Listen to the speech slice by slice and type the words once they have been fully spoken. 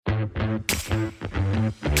Hello,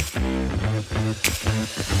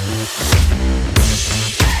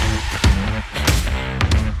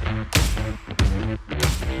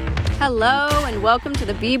 and welcome to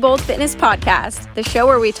the Be Bold Fitness Podcast, the show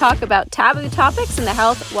where we talk about taboo topics in the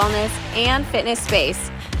health, wellness, and fitness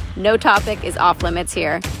space. No topic is off limits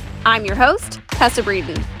here. I'm your host, Tessa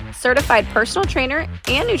Breeden, certified personal trainer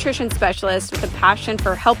and nutrition specialist with a passion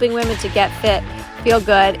for helping women to get fit, feel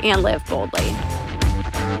good, and live boldly.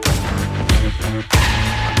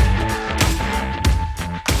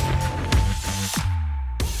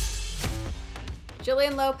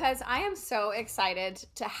 Jillian Lopez, I am so excited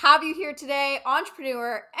to have you here today.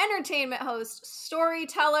 Entrepreneur, entertainment host,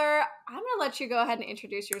 storyteller. I'm going to let you go ahead and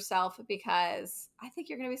introduce yourself because I think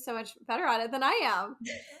you're going to be so much better at it than I am.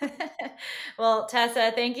 Well,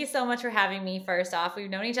 Tessa, thank you so much for having me. First off,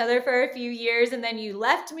 we've known each other for a few years and then you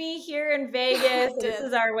left me here in Vegas. So this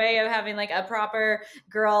is our way of having like a proper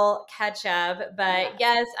girl catch up. But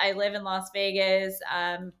yes, I live in Las Vegas,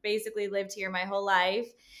 basically lived here my whole life.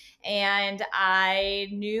 And I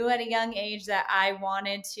knew at a young age that I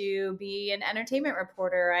wanted to be an entertainment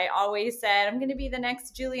reporter. I always said, I'm going to be the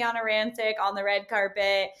next Juliana Rancic on the red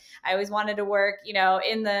carpet. I always wanted to work,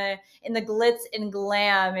 in the glitz and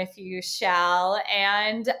glam, if you shall.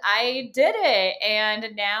 And I did it.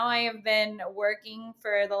 And now I have been working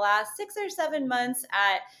for the last 6 or 7 months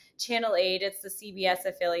at Channel 8. It's the CBS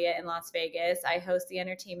affiliate in Las Vegas. I host the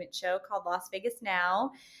entertainment show called Las Vegas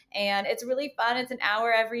Now, and it's really fun. It's an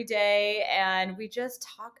hour every day, and we just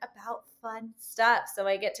talk about fun stuff. So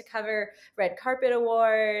I get to cover red carpet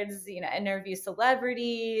awards, interview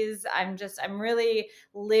celebrities. I'm really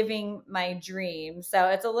living my dream. So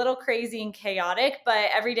it's a little crazy and chaotic,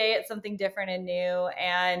 but every day it's something different and new.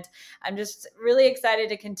 And I'm just really excited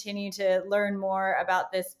to continue to learn more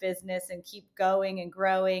about this business and keep going and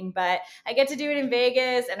growing. But I get to do it in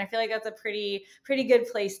Vegas, and I feel like that's a pretty good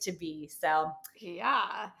place to be. So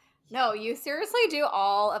yeah. No, you seriously do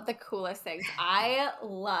all of the coolest things. I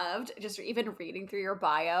loved just even reading through your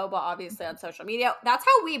bio, but obviously on social media. That's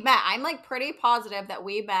how we met. I'm like pretty positive that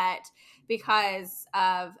we met because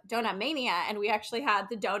of Donut Mania, and we actually had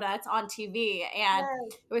the donuts on TV. And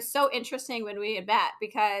It was so interesting when we had met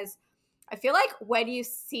because I feel like when you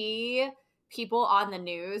see people on the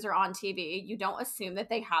news or on TV, you don't assume that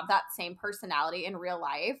they have that same personality in real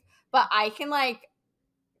life. But I can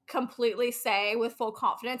completely say with full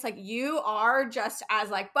confidence, you are just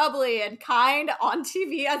as bubbly and kind on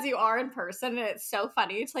TV as you are in person. And it's so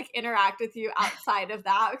funny to interact with you outside of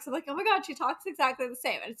that because I'm like, oh my God, she talks exactly the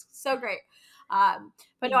same. And it's so great.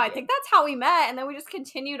 But no, I think that's how we met. And then we just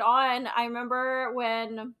continued on. I remember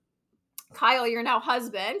when Kyle, your now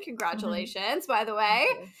husband, congratulations, by the way,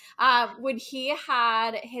 when he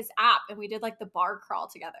had his app and we did the bar crawl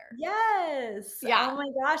together. Yes. Yeah. Oh my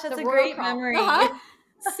gosh, that's a great memory.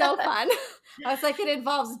 So fun. I was like, it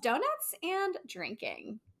involves donuts and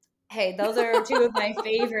drinking. Hey, those are two of my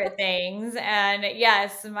favorite things. And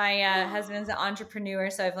yes, my husband's an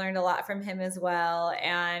entrepreneur, so I've learned a lot from him as well.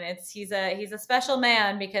 And he's a special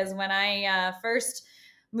man because when I first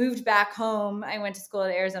moved back home, I went to school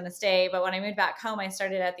at Arizona State, but when I moved back home, I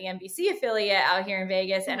started at the NBC affiliate out here in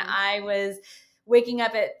Vegas, and I was waking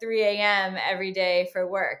up at 3 a.m. every day for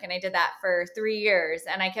work. And I did that for 3 years.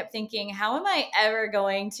 And I kept thinking, how am I ever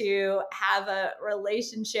going to have a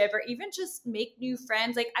relationship or even just make new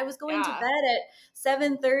friends? I was going to bed at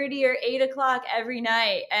 7:30 or 8 o'clock every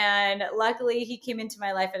night. And luckily he came into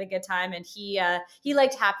my life at a good time, and he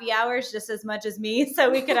liked happy hours just as much as me. So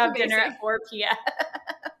we could have dinner at 4 p.m.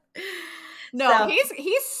 No, so.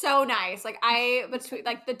 He's so nice. Between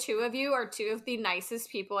the two of you are two of the nicest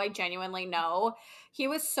people I genuinely know. He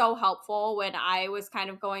was so helpful when I was kind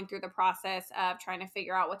of going through the process of trying to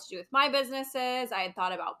figure out what to do with my businesses. I had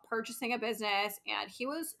thought about purchasing a business, and he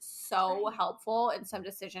was so helpful in some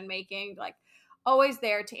decision making, always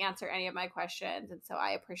there to answer any of my questions. And so I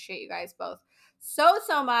appreciate you guys both so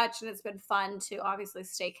much. And it's been fun to obviously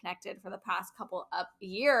stay connected for the past couple of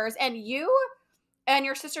years. And you and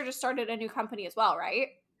your sister just started a new company as well, right?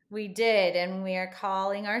 We did, and we are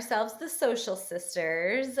calling ourselves the Social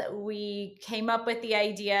Sisters. We came up with the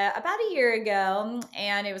idea about a year ago,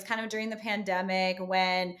 and it was kind of during the pandemic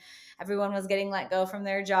when everyone was getting let go from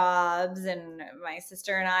their jobs, and my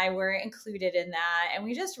sister and I were included in that. And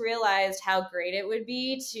we just realized how great it would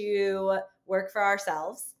be to work for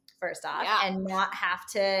ourselves, first off, Yeah. and not have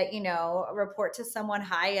to, report to someone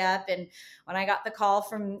high up. And when I got the call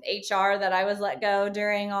from HR that I was let go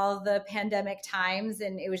during all of the pandemic times,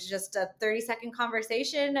 and it was just a 30-second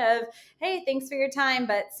conversation of, hey, thanks for your time,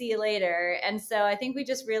 but see you later. And so I think we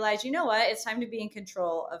just realized, you know what, it's time to be in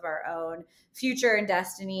control of our own future and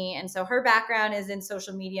destiny. And so her background is in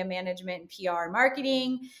social media management and PR and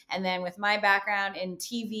marketing. And then with my background in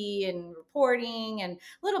TV and reporting and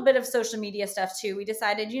a little bit of social media stuff too, we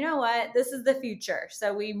decided, you know what, this is the future.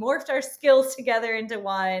 So we morphed our skills together into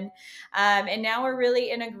one. And now we're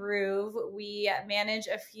really in a groove. We manage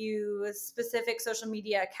a few specific social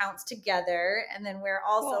media accounts together. And then we're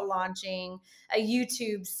also launching a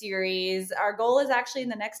YouTube series. Our goal is actually in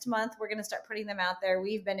the next month, we're going to start putting them out there.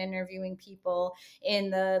 We've been interviewing people in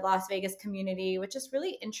the Las Vegas community with just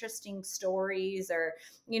really interesting stories, or,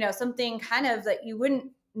 something kind of that you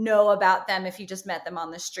wouldn't know about them if you just met them on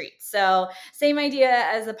the street. So same idea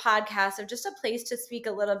as a podcast of just a place to speak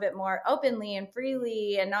a little bit more openly and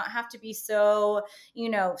freely and not have to be so,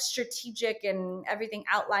 strategic and everything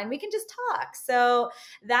outlined. We can just talk. So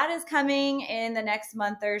that is coming in the next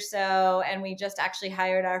month or so. And we just actually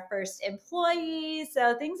hired our first employee.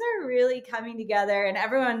 So things are really coming together, and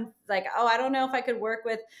everyone's like, oh, I don't know if I could work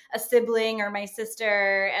with a sibling or my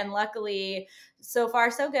sister. And luckily, so far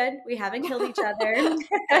so good. We haven't killed each other.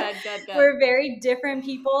 Good. We're very different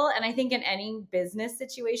people. And I think in any business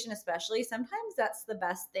situation, especially, sometimes that's the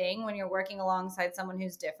best thing when you're working alongside someone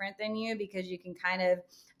who's different than you, because you can kind of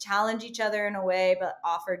challenge each other in a way, but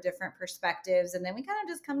offer different perspectives. And then we kind of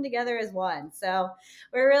just come together as one. So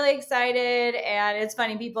we're really excited. And it's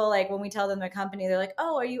funny, people, like, when we tell them the company, they're like,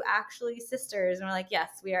 oh, are you actually sisters? And we're like, yes,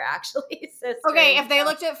 we are actually sisters. Okay, if they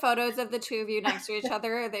looked at photos of the two of you next to each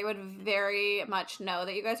other, they would very much know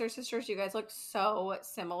that you guys are sisters. You guys look so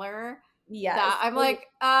similar. Yes. That I'm like,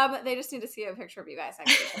 they just need to see a picture of you guys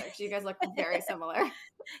next to each other, because you guys look very similar.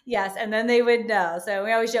 Yes, and then they would know. So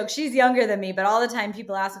we always joke, she's younger than me, but all the time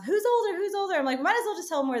people ask, who's older? I'm like, might as well just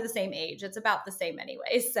tell them we're the same age. It's about the same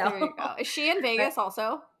anyway. So there you go. Is she in Vegas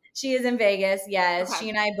also? She is in Vegas, yes. Okay. She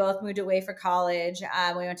and I both moved away for college.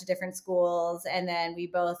 We went to different schools, and then we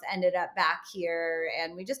both ended up back here,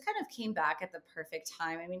 and we just kind of came back at the perfect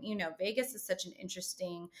time. I mean, Vegas is such an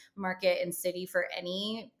interesting market and city for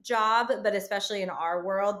any job, but especially in our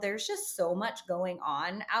world, there's just so much going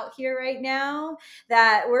on out here right now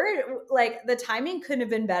that we're like, the timing couldn't have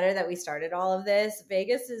been better that we started all of this.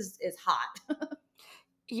 Vegas is hot.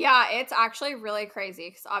 Yeah, it's actually really crazy,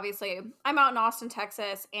 because obviously I'm out in Austin,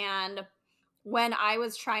 Texas, and when I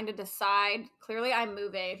was trying to decide, clearly I'm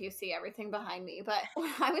moving if you see everything behind me, but when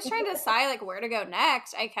I was trying to decide like where to go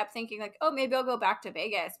next, I kept thinking like, oh, maybe I'll go back to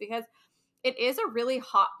Vegas, because it is a really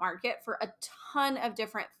hot market for a ton of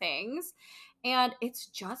different things. And it's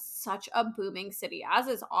just such a booming city, as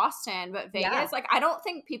is Austin. But Vegas, like, I don't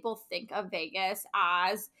think people think of Vegas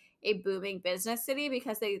as a booming business city,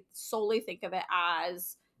 because they solely think of it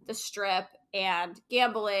as the Strip and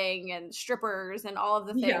gambling and strippers and all of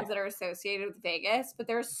the things that are associated with Vegas. But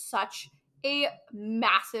there's such a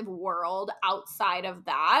massive world outside of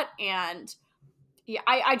that. And yeah,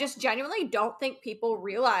 I just genuinely don't think people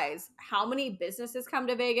realize how many businesses come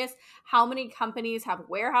to Vegas, how many companies have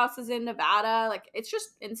warehouses in Nevada. Like, it's just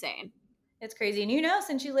insane. It's crazy. And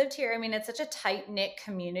since you lived here, I mean, it's such a tight-knit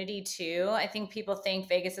community too. I think people think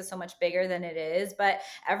Vegas is so much bigger than it is, but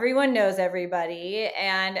everyone knows everybody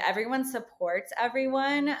and everyone supports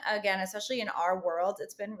everyone. Again, especially in our world,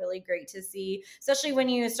 it's been really great to see, especially when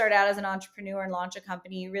you start out as an entrepreneur and launch a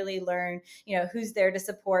company, you really learn, who's there to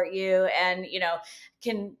support you, and,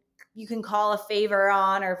 you can call a favor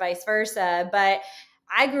on, or vice versa. But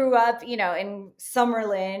I grew up, in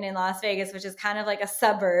Summerlin in Las Vegas, which is kind of like a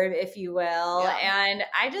suburb, if you will. Yeah. And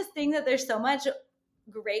I just think that there's so much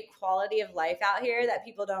great quality of life out here that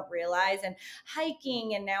people don't realize, and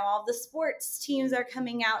hiking, and now all the sports teams are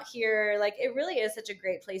coming out here. Like, it really is such a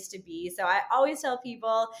great place to be. So I always tell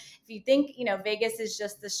people, if you think Vegas is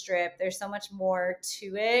just the Strip, there's so much more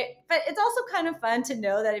to it. But it's also kind of fun to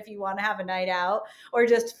know that if you want to have a night out or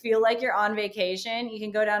just feel like you're on vacation, you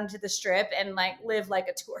can go down to the Strip and like live like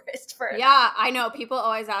a tourist for I know, people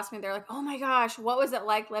always ask me, they're like, oh my gosh, what was it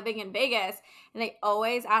like living in Vegas? And they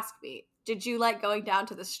always ask me, did you like going down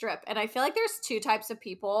to the Strip? And I feel like there's two types of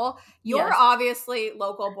people. You're obviously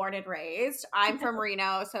local, born and raised. I'm from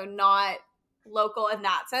Reno, so not local in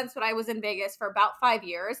that sense, but I was in Vegas for about 5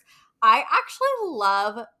 years. I actually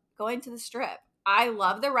love going to the Strip. I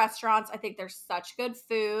love the restaurants. I think there's such good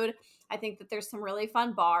food. I think that there's some really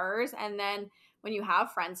fun bars. And then when you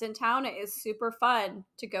have friends in town, it is super fun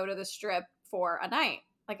to go to the Strip for a night.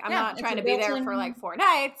 Like, I'm Yeah, not it's trying a to be there for built-in like 4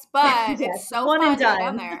 nights, but yes, it's so one and fun to go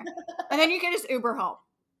down done. there. And then you can just Uber home.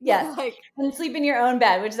 Yes, Like, and sleep in your own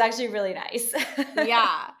bed, which is actually really nice.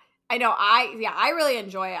 yeah. I know. I really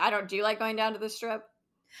enjoy it. I don't do you like going down to the strip?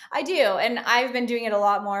 I do. And I've been doing it a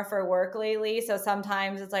lot more for work lately. So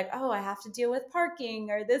sometimes it's like, oh, I have to deal with parking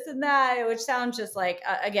or this and that, which sounds just like,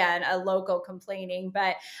 again, a local complaining.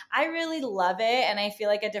 But I really love it. And I feel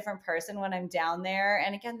like a different person when I'm down there.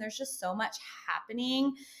 And again, there's just so much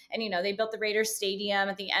happening. And, they built the Raiders Stadium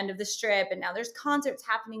at the end of the strip. And now there's concerts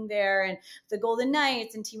happening there and the Golden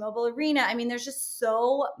Knights and T-Mobile Arena. I mean, there's just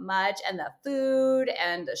so much. And the food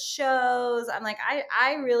and the shows. I'm like,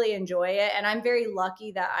 I really enjoy it. And I'm very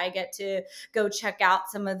lucky that I get to go check out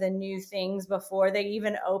some of the new things before they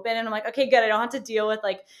even open. And I'm like, okay, good. I don't have to deal with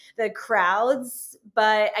like the crowds,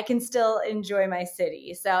 but I can still enjoy my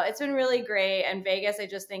city. So it's been really great. And Vegas, I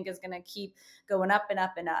just think is going to keep going up and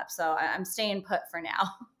up and up. So I'm staying put for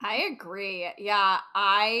now. I agree. Yeah,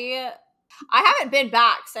 I haven't been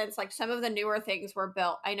back since like some of the newer things were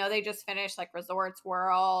built. I know they just finished like Resorts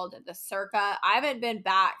World and the Circa. I haven't been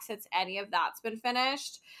back since any of that's been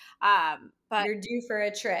finished. But You're due for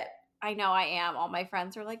a trip. I know I am. All my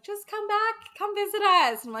friends are like, just come back, come visit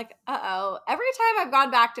us. I'm like, uh-oh. Every time I've gone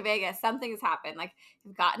back to Vegas, something's happened. Like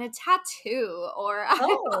I've gotten a tattoo or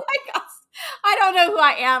Oh, I don't know who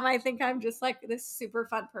I am. I think I'm just like this super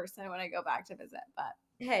fun person when I go back to visit. But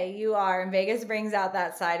hey, you are. And Vegas brings out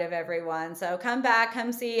that side of everyone. So come back,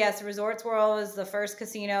 come see. Yes, Resorts World was the first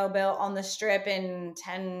casino built on the strip in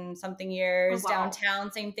 10 something oh, years. wow.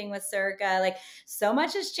 Downtown, same thing with Circa. Like so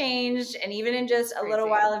much has changed. And even in just a little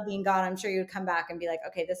Crazy. while of being gone, I'm sure you'd come back and be like,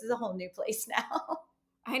 okay, this is a whole new place now.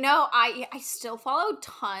 I know. I still follow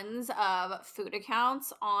tons of food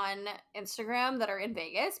accounts on Instagram that are in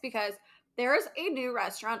Vegas because there's a new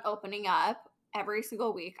restaurant opening up every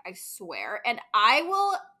single week, I swear. And I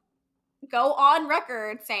will go on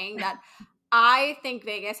record saying that I think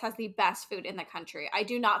Vegas has the best food in the country. I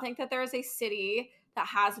do not think that there is a city that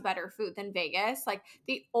has better food than Vegas. Like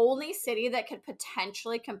the only city that could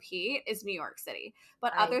potentially compete is New York City.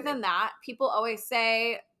 But I other agree. than that, people always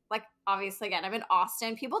say, like, obviously, again, I'm in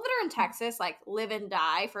Austin. People that are in Texas, like, live and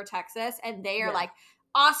die for Texas. And they are Yeah. like,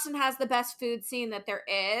 Austin has the best food scene that there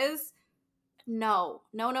is. No,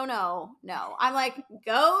 no, no, no, no. I'm like,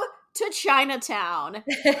 go to Chinatown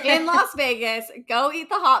in Las Vegas, go eat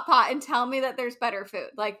the hot pot and tell me that there's better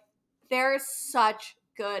food. Like, there's such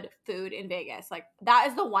good food in Vegas. Like, that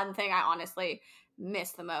is the one thing I honestly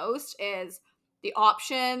miss the most is the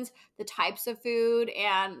options, the types of food,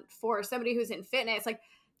 and for somebody who's in fitness, like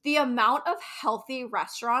the amount of healthy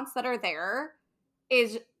restaurants that are there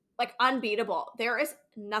is like unbeatable. There is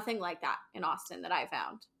nothing like that in Austin that I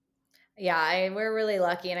found. Yeah, we're really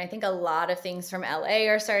lucky. And I think a lot of things from LA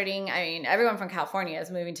are starting. I mean, everyone from California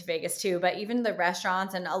is moving to Vegas too, but even the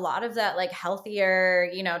restaurants and a lot of that like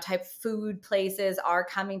healthier, type food places are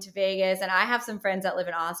coming to Vegas. And I have some friends that live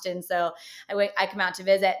in Austin. So I come out to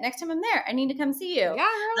visit. Next time I'm there, I need to come see you. Yeah,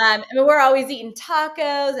 girl. I mean, we're always eating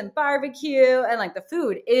tacos and barbecue and like the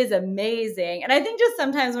food is amazing. And I think just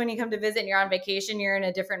sometimes when you come to visit and you're on vacation, you're in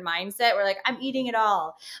a different mindset. We're like, I'm eating it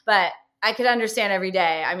all. But I could understand every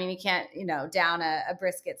day. I mean, you can't, down a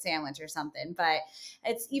brisket sandwich or something, but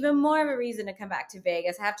it's even more of a reason to come back to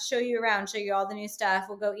Vegas. I have to show you around, show you all the new stuff.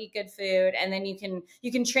 We'll go eat good food. And then you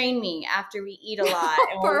can train me after we eat a lot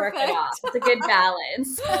and we'll work it off. It's a good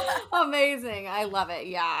balance. Amazing. I love it.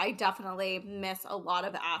 Yeah, I definitely miss a lot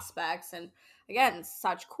of aspects. And again,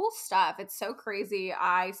 such cool stuff. It's so crazy.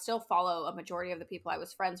 I still follow a majority of the people I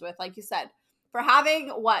was friends with. Like you said, for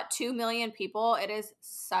having 2 million people, it is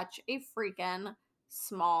such a freaking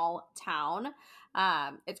small town.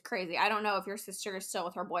 It's crazy. I don't know if your sister is still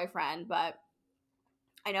with her boyfriend, but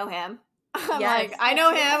I know him. I'm Yes. like, I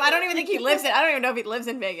know him. I don't even think he lives in, I don't even know if he lives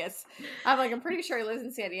in Vegas. I'm like, I'm pretty sure he lives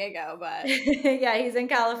in San Diego, but Yeah, he's in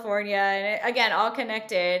California and again, all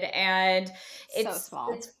connected. And so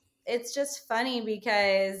small. it's just funny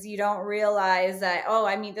because you don't realize that, oh,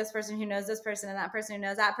 I meet this person who knows this person and that person who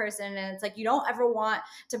knows that person. And it's like, you don't ever want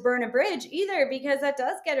to burn a bridge either because that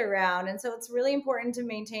does get around. And so it's really important to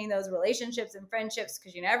maintain those relationships and friendships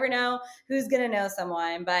because you never know who's going to know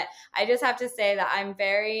someone. But I just have to say that I'm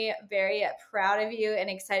very, very proud of you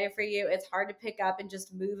and excited for you. It's hard to pick up and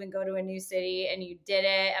just move and go to a new city, and you did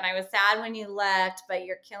it. And I was sad when you left, but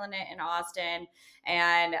you're killing it in Austin.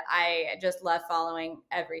 And I just love following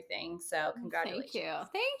everything. So congratulations.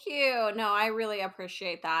 Thank you. No, I really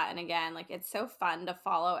appreciate that. And again, like it's so fun to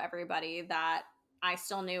follow everybody that I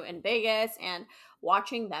still knew in Vegas and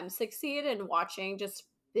watching them succeed and watching just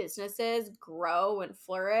businesses grow and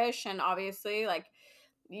flourish. And obviously, like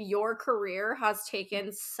your career has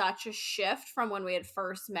taken such a shift from when we had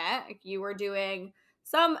first met. Like, you were doing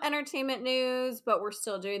some entertainment news, but we're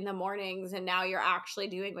still doing the mornings, and now you're actually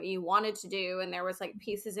doing what you wanted to do. And there was like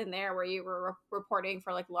pieces in there where you were reporting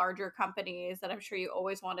for like larger companies that I'm sure you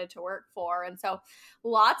always wanted to work for. And so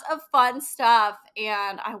lots of fun stuff.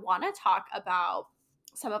 And I want to talk about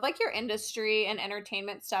some of like your industry and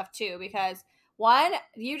entertainment stuff too, because one,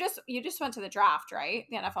 you just went to the draft, right?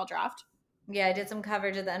 The NFL draft. Yeah, I did some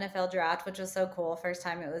coverage of the NFL draft, which was so cool. First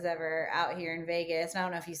time it was ever out here in Vegas. And I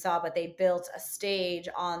don't know if you saw, but they built a stage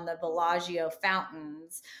on the Bellagio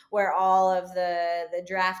fountains where all of the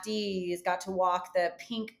draftees got to walk the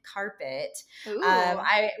pink carpet. Ooh.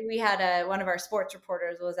 We had one of our sports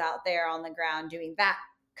reporters was out there on the ground doing that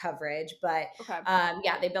coverage, but Okay.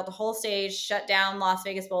 yeah, they built a whole stage, shut down Las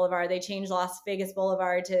Vegas Boulevard. They changed Las Vegas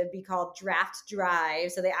Boulevard to be called Draft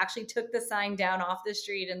Drive, so they actually took the sign down off the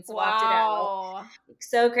street and swapped it out. Wow.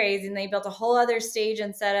 So crazy. And they built a whole other stage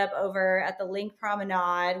and setup over at the Link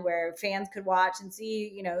Promenade where fans could watch and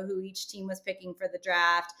see, who each team was picking for the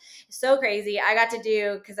draft. So crazy. I got to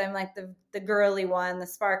do, because I'm like the girly one, the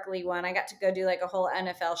sparkly one, I got to go do like a whole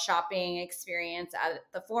NFL shopping experience at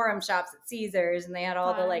the Forum Shops at Caesars, and they had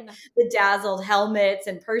all the dazzled helmets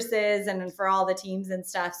and purses and for all the teams and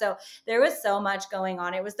stuff. So there was so much going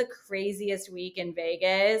on. It was the craziest week in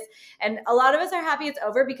Vegas. And a lot of us are happy it's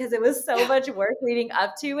over because it was so much work leading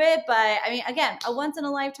up to it. But I mean, again, a once in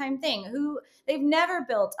a lifetime thing. They've never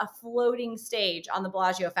built a floating stage on the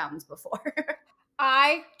Bellagio fountains before.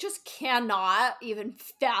 I just cannot even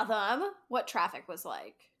fathom what traffic was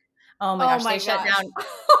like. Oh my gosh, they shut down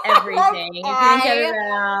everything. You couldn't get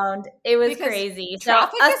around. It was crazy.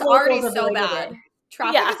 Traffic is already so bad.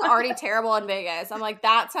 Traffic Yeah. is already terrible in Vegas. I'm like,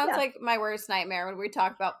 that sounds like my worst nightmare when we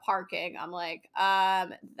talk about parking. I'm like,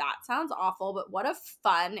 that sounds awful, but what a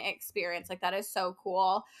fun experience. Like, that is so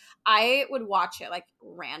cool. I would watch it like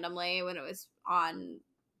randomly when it was on.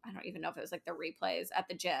 I don't even know if it was like the replays at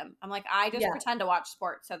the gym. I'm like, I just pretend to watch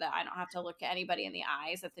sports so that I don't have to look at anybody in the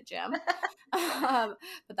eyes at the gym.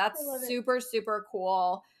 But that's super, super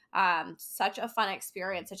cool. Such a fun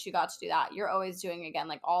experience that you got to do that. You're always doing, again,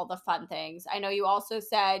 like all the fun things. I know you also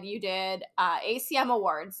said you did ACM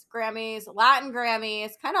Awards, Grammys, Latin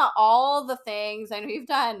Grammys, kind of all the things. I know you've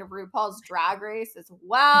done RuPaul's Drag Race as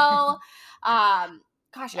well.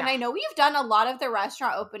 Gosh, and I know we've done a lot of the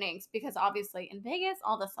restaurant openings because obviously in Vegas,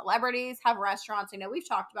 all the celebrities have restaurants. I know we've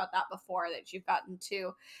talked about that before, that you've gotten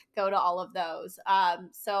to go to all of those.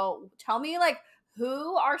 So tell me, like,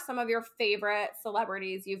 who are some of your favorite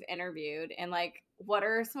celebrities you've interviewed, and like, what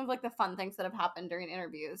are some of like the fun things that have happened during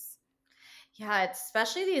interviews? Yeah, it's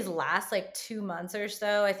especially these last like 2 months or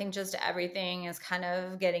so. I think just everything is kind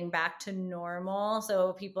of getting back to normal.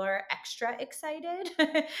 So people are extra excited.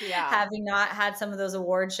 Yeah. Having not had some of those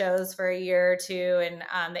award shows for a year or two.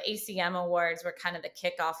 And the ACM Awards were kind of the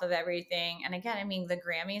kickoff of everything. And again, I mean, the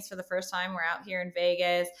Grammys for the first time were out here in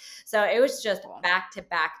Vegas. So it was just back to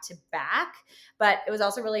back to back. But it was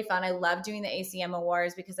also really fun. I love doing the ACM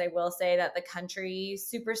Awards because I will say that the country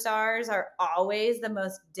superstars are always the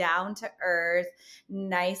most down to earth,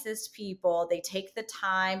 nicest people. They take the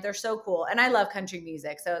time. They're so cool. And I love country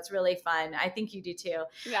music, so it's really fun. I think you do too.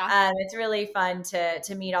 Yeah. It's really fun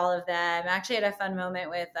to meet all of them. I actually had a fun moment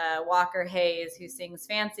with Walker Hayes, who sings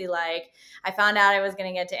Fancy Like. I found out I was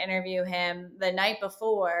going to get to interview him the night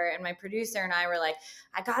before, and my producer and I were like,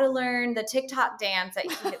 I got to learn the TikTok dance that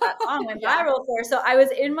song went viral for. So I was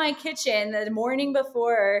in my kitchen the morning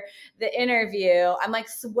before the interview. I'm like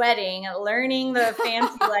sweating, learning the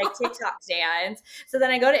Fancy Like TikTok dance. So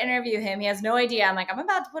then I go to interview him. He has no idea. I'm like, I'm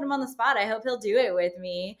about to put him on the spot. I hope he'll do it with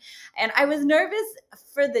me. And I was nervous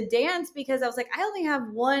for the dance because I was like, I only have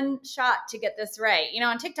one shot to get this right.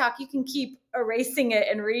 On TikTok, you can keep erasing it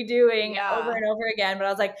and redoing over and over again. But I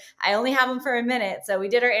was like, I only have him for a minute. So we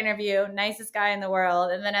did our interview, nicest guy in the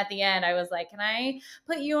world. And then at the end, I was like, can I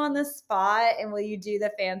put you on the spot and will you do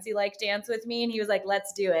the Fancy Like dance with me? And he was like,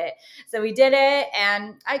 let's do it. So we did it.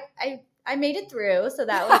 And I made it through, so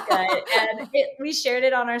that was good. And we shared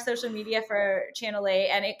it on our social media for Channel 8,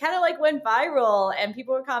 and it kind of like went viral, and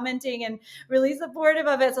people were commenting and really supportive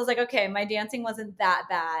of it. So I was like, okay, my dancing wasn't that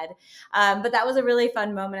bad. But that was a really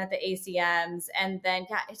fun moment at the ACMs. And then,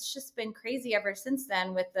 it's just been crazy ever since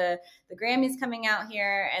then with the Grammys coming out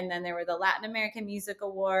here. And then there were the Latin American Music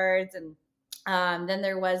Awards, and then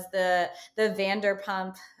there was the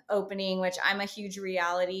Vanderpump opening, which I'm a huge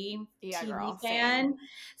reality TV fan. Same.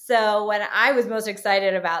 So when I was most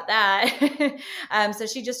excited about that, so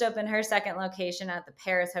she just opened her second location at the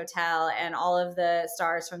Paris Hotel, and all of the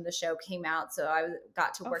stars from the show came out. So I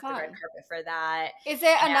got to work the red carpet for that. Is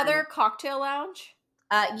it another cocktail lounge?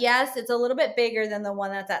 Yes, it's a little bit bigger than the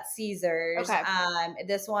one that's at Caesars. Okay.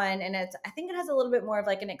 This one, and I think it has a little bit more of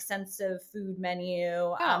like an extensive food menu.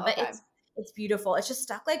 Oh, But okay. it's beautiful. It's just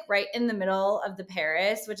stuck like right in the middle of the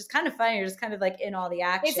Paris, which is kind of funny. You're just kind of like in all the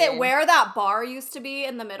Is it action. where that bar used to be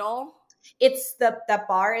in the middle? It's that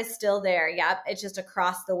bar is still there. Yep. It's just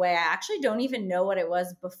across the way. I actually don't even know what it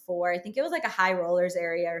was before. I think it was like a high rollers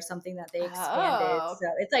area or something that they expanded. Oh, So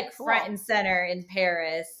it's like front cool. and center in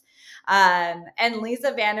Paris. And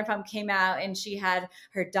Lisa Vanderpump came out and she had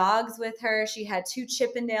her dogs with her. She had 2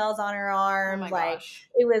 Chippendales on her Oh arm. my Like gosh.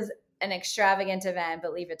 it was an extravagant event,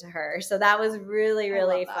 but leave it to her. So that was really, I love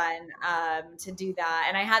really that. fun to do that.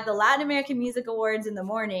 And I had the Latin American Music Awards in the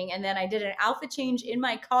morning, and then I did an outfit change in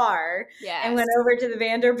my car and Yes. went over to the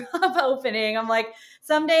Vanderpump opening. I'm like,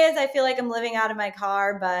 some days I feel like I'm living out of my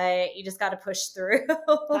car, but you just got to push through.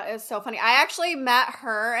 That is so funny. I actually met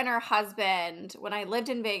her and her husband when I lived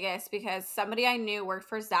in Vegas because somebody I knew worked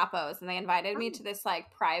for Zappos and they invited me to this like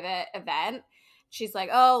private event. She's like,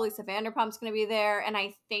 "Oh, Lisa Vanderpump's going to be there." And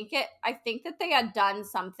I think that they had done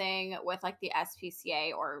something with like the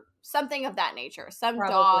SPCA or something of that nature, some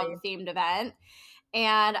dog Probably. themed event.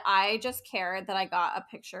 And I just cared that I got a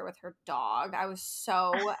picture with her dog. I was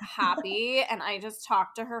so happy. And I just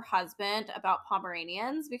talked to her husband about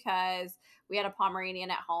Pomeranians because we had a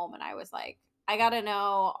Pomeranian at home. And I was like, I got to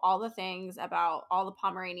know all the things about all the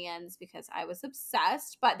Pomeranians because I was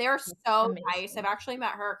obsessed. But they're so nice. I've Amazing. actually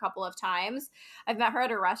met her a couple of times. I've met her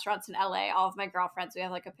at her restaurants in LA. All of my girlfriends, we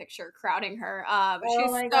have like a picture crowding her. Oh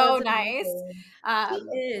She's my God, so that's nice. amazing. She Um,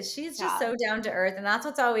 is. She's just yeah. so down to earth. And that's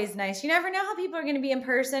what's always nice. You never know how people are going to be in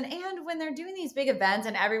person. And when they're doing these big events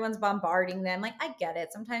and everyone's bombarding them, like I get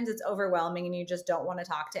it. Sometimes it's overwhelming and you just don't want to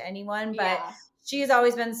talk to anyone. But Yeah. she's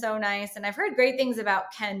always been so nice. And I've heard great things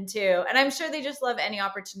about Ken too. And I'm sure they just love any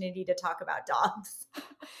opportunity to talk about dogs.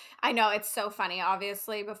 I know it's so funny.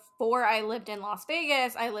 Obviously, before I lived in Las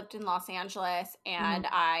Vegas, I lived in Los Angeles and Mhm.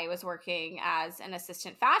 I was working as an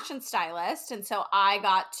assistant fashion stylist. And so I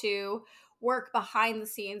got to work behind the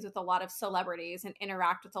scenes with a lot of celebrities and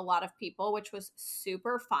interact with a lot of people, which was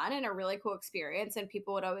super fun and a really cool experience. And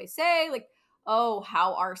people would always say, like, "Oh,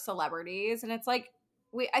 how are celebrities?" And it's like,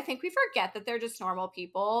 I think we forget that they're just normal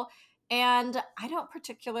people. And I don't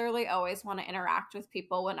particularly always want to interact with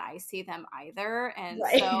people when I see them either. And so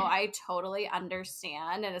Right. I totally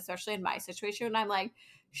understand. And especially in my situation, when I'm like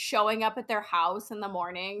showing up at their house in the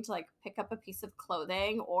morning to like pick up a piece of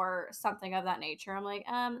clothing or something of that nature, I'm like,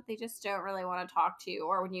 they just don't really want to talk to you.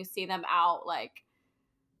 Or when you see them out, like,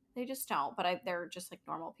 they just don't, but they're just like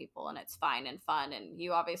normal people and it's fine and fun. And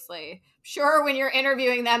you obviously, sure, when you're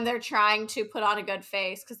interviewing them, they're trying to put on a good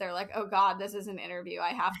face because they're like, oh God, this is an interview. I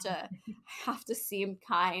have to seem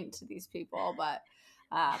kind to these people. But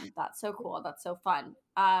that's so cool. That's so fun.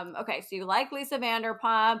 Okay, so you like Lisa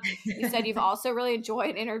Vanderpump. You said you've also really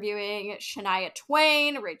enjoyed interviewing Shania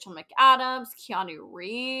Twain, Rachel McAdams, Keanu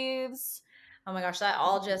Reeves. Oh my gosh, that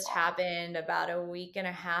all just happened about a week and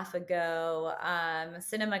a half ago.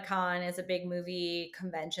 CinemaCon is a big movie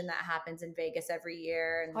convention that happens in Vegas every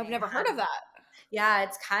year, and I've they never have, heard of that. yeah,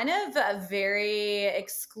 it's kind of a very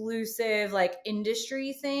exclusive like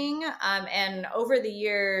industry thing. And over the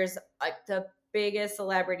years, like the biggest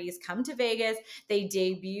celebrities come to Vegas, they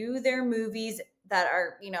debut their movies that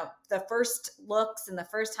are, the first looks and the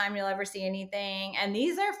first time you'll ever see anything. And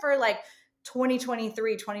these are for like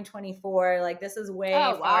 2023, 2024. Like this is way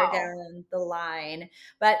Oh, far wow. down the line,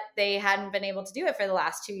 but they hadn't been able to do it for the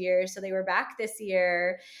last 2 years. So they were back this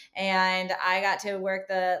year and I got to work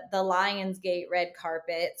the Lionsgate red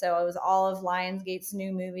carpet. So it was all of Lionsgate's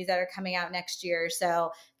new movies that are coming out next year.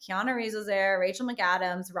 So Keanu Reeves was there, Rachel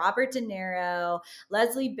McAdams, Robert De Niro,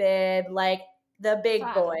 Leslie Bibb, like the big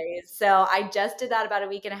Fun. boys. So I just did that about a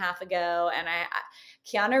week and a half ago, and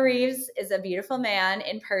Keanu Reeves is a beautiful man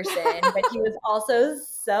in person, but he was also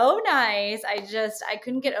so nice. I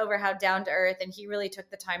couldn't get over how down to earth, and he really took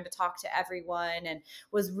the time to talk to everyone and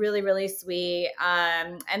was really, really sweet.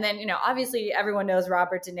 And then, obviously everyone knows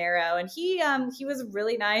Robert De Niro, and he was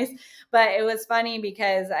really nice, but it was funny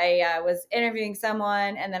because I was interviewing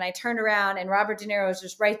someone and then I turned around and Robert De Niro was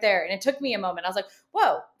just right there. And it took me a moment. I was like,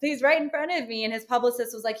 whoa, he's right in front of me. And his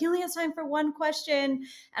publicist was like, he only has time for one question. And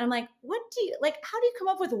I'm like, how do you come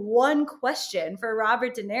up with one question for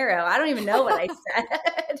Robert De Niro? I don't even know what I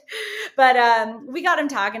said. But we got him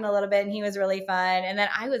talking a little bit and he was really fun. And then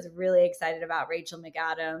I was really excited about Rachel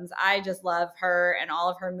McAdams. I just love her and all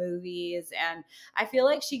of her movies. And I feel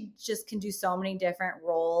like she just can do so many different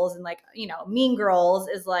roles. And like, Mean Girls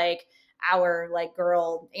is like, our like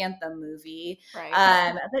girl anthem movie.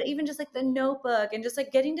 Right. But even just like The Notebook and just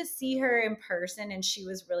like getting to see her in person, and she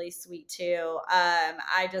was really sweet too.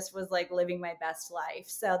 I just was like living my best life.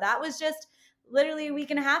 So that was just literally a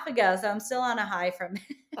week and a half ago. So I'm still on a high from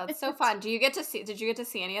it. That's so fun. Did you get to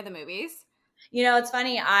see any of the movies? You know, it's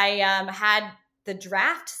funny. I had the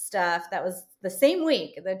draft stuff that was the same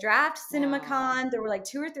week, the draft CinemaCon. There were like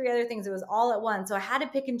 2 or 3 other things. It was all at once. So I had to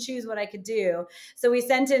pick and choose what I could do. So we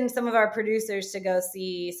sent in some of our producers to go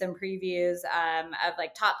see some previews of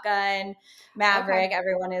like Top Gun, Maverick. Okay.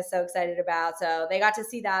 Everyone is so excited about. So they got to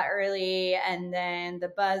see that early. And then the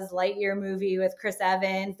Buzz Lightyear movie with Chris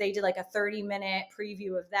Evans, they did like a 30-minute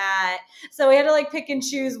preview of that. So we had to like pick and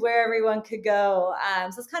choose where everyone could go.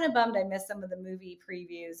 So it's kind of bummed I missed some of the movie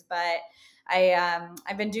previews, but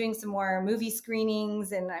I've been doing some more movie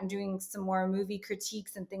screenings, and I'm doing some more movie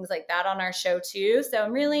critiques and things like that on our show too. So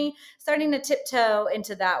I'm really starting to tiptoe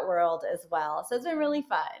into that world as well. So it's been really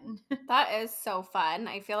fun. That is so fun.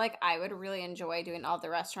 I feel like I would really enjoy doing all the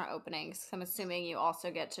restaurant openings. I'm assuming you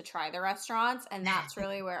also get to try the restaurants, and that's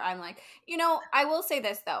really where I'm like, I will say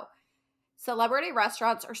this though. Celebrity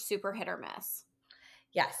restaurants are super hit or miss.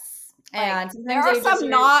 Yes. Like, and there are some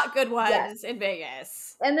not good ones in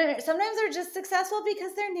Vegas. And sometimes they're just successful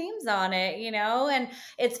because their name's on it, and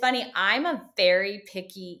it's funny. I'm a very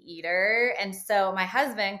picky eater. And so my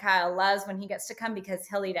husband, Kyle, loves when he gets to come because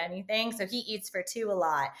he'll eat anything. So he eats for 2 a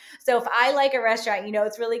lot. So if I like a restaurant,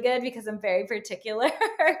 it's really good because I'm very particular.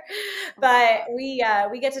 But we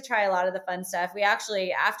get to try a lot of the fun stuff. We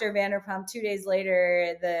actually, after Vanderpump, 2 days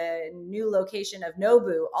later, the new location of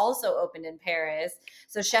Nobu also opened in Paris.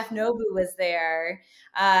 So Chef Nobu was there,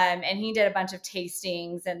 and he did a bunch of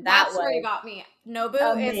tastings. And that's where you got me.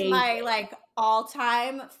 Nobu is my like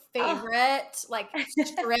all-time favorite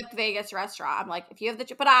strip Vegas restaurant. I'm like, if you have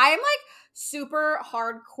but I'm like super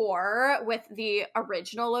hardcore with the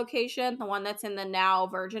original location, the one that's in the now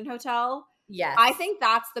Virgin Hotel. Yes, I think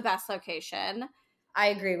that's the best location. I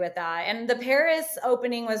agree with that. And the Paris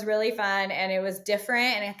opening was really fun, and it was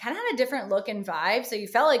different, and it kind of had a different look and vibe. So you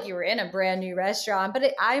felt like you were in a brand new restaurant,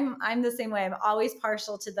 but I'm the same way. I'm always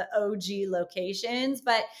partial to the OG locations,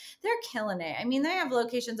 but they're killing it. I mean, they have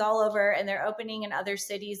locations all over, and they're opening in other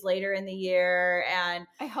cities later in the year. And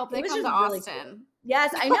I hope they come to Austin. Really cool.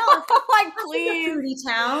 Yes, I know. Like, please. Foodie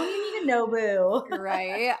town. You need a Nobu.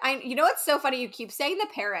 Right. It's so funny. You keep saying the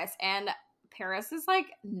Paris, and Paris is like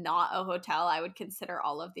not a hotel I would consider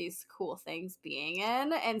all of these cool things being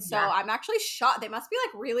in. And so I'm actually shocked. They must be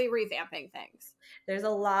like really revamping things. There's a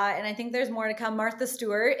lot. And I think there's more to come. Martha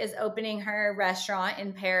Stewart is opening her restaurant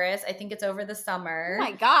in Paris. I think it's over the summer. Oh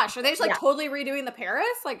my gosh. Are they just like totally redoing the Paris?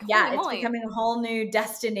 Like, yeah, it's becoming a whole new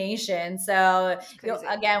destination. So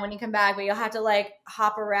again, when you come back, but you'll have to like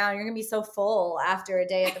hop around. You're going to be so full after a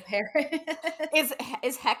day at the Paris.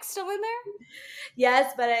 Is Hex still in there?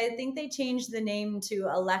 Yes, but I think they changed the name to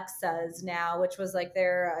Alexa's now, which was like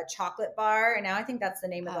their chocolate bar. And now I think that's the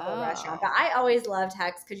name of the whole restaurant. But I always loved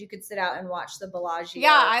Hex because you could sit out and watch the Bellagio.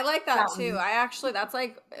 Yeah, I like that too. That's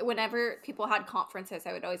like whenever people had conferences,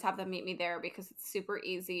 I would always have them meet me there because it's super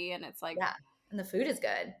easy and it's like. Yeah, and the food is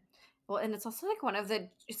good. Well, and it's also like one of the,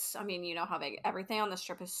 how everything on the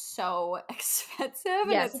strip is so expensive.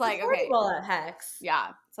 And it's like, okay. At Hex. Yeah.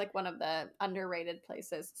 It's like one of the underrated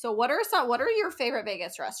places. So what are your favorite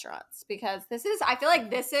Vegas restaurants? Because I feel like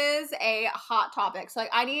this is a hot topic. So like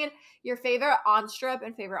I need your favorite on strip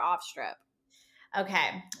and favorite off strip.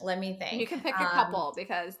 Okay. Let me think. You can pick a couple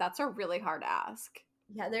because that's a really hard ask.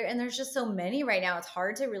 Yeah. There's just so many right now. It's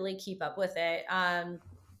hard to really keep up with it.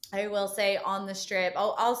 I will say on the strip. Oh,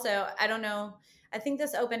 also, I don't know. I think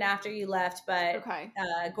this opened after you left, but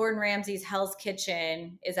Gordon Ramsay's Hell's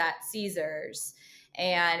Kitchen is at Caesars.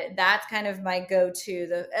 And that's kind of my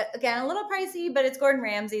go-to. Again, a little pricey, but it's Gordon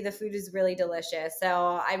Ramsay. The food is really delicious.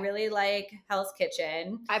 So I really like Hell's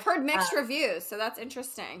Kitchen. I've heard mixed reviews, so that's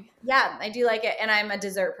interesting. Yeah, I do like it. And I'm a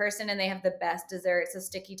dessert person, and they have the best dessert. It's a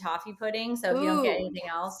sticky toffee pudding. So if you don't get anything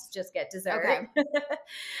else, just get dessert. Okay.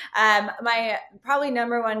 My probably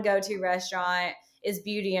number one go-to restaurant is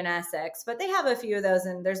Beauty in Essex, but they have a few of those,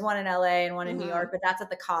 and there's one in LA and one in New York, but that's at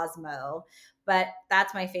the Cosmo. But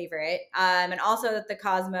that's my favorite. And also at the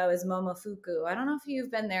Cosmo is Momofuku. I don't know if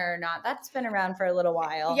you've been there or not. That's been around for a little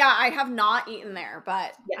while. Yeah, I have not eaten there,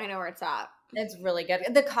 but I know where it's at. It's really good.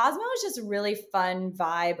 The Cosmo is just a really fun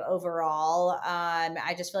vibe overall.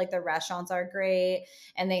 I just feel like the restaurants are great,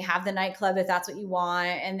 and they have the nightclub if that's what you want.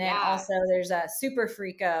 And then also there's a Super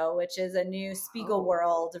Frico, which is a new Spiegel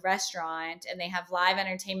World restaurant, and they have live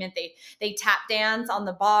entertainment. They tap dance on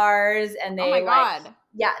the bars, and they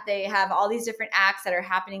Yeah, they have all these different acts that are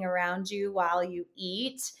happening around you while you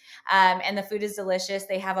eat. And the food is delicious.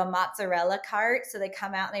 They have a mozzarella cart. So they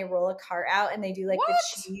come out and they roll a cart out and they do like the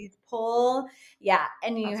What? cheese pull. Yeah.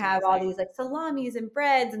 And you That's have all amazing. these like salamis and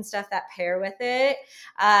breads and stuff that pair with it.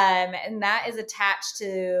 And that is attached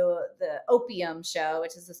to the Opium show,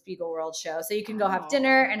 which is the Spiegel World show. So you can go have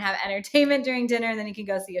dinner and have entertainment during dinner, and then you can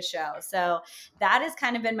go see a show. So that has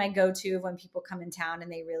kind of been my go-to of when people come in town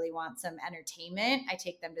and they really want some entertainment. I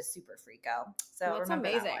take them to Super Frico. So That's remember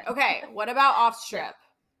amazing. that one. Okay, what about off Yeah. strip?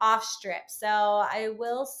 Off strip. So I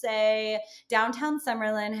will say downtown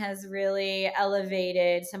Summerlin has really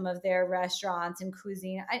elevated some of their restaurants and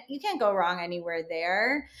cuisine. You can't go wrong anywhere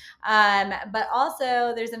there. But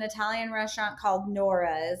also there's an Italian restaurant called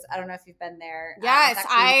Nora's. I don't know if you've been there. Yes,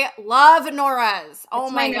 I love Nora's. Oh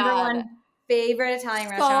It's my my number God. one favorite Italian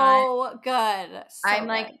restaurant. So good. I'm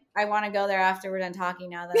like, I want to go there after we're done talking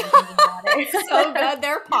now that I'm thinking about it. So good.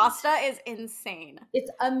 Their pasta is insane.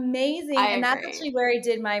 It's amazing. And that's actually where I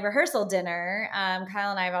did my rehearsal dinner.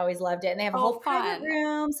 Kyle and I have always loved it. And they have a whole private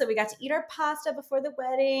room. So we got to eat our pasta before the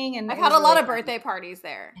wedding. And I've had a lot of birthday parties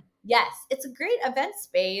there. Yes. It's a great event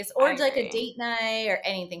space or like a date night or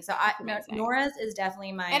anything. So Nora's is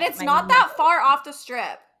definitely my. And it's not that far off the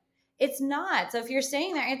strip. It's not. So if you're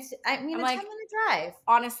staying there, it's a 10-minute drive.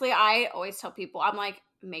 Honestly, I always tell people, I'm like,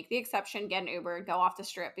 make the exception, get an Uber, go off the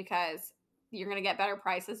strip because you're going to get better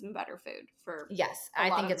prices and better food for. Yes, I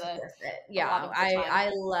think it's worth it. Yeah,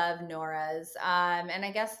 I love Nora's. And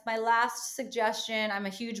I guess my last suggestion, I'm a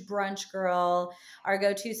huge brunch girl. Our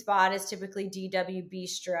go-to spot is typically DW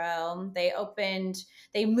Bistro.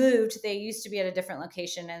 They moved. They used to be at a different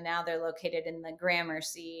location and now they're located in the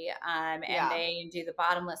Gramercy. And they do the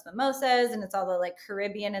bottomless mimosas and it's all the like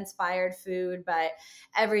Caribbean inspired food, but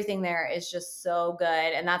everything there is just so good.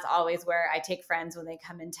 And that's always where I take friends when they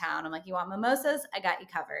come in town. I'm like, you want mimosas? I got you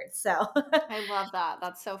covered. So I love that.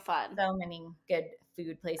 That's so fun. So many good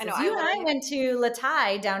food places. I went to La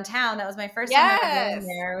Thai downtown. That was my first time ever going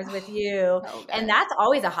there. It was with you. And that's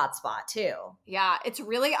always a hot spot too. Yeah, it's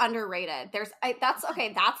really underrated. That's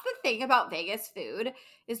the thing about Vegas food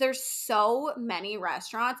is there's so many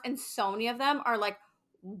restaurants and so many of them are like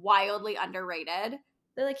wildly underrated.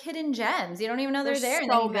 They're like hidden gems. You don't even know they're there.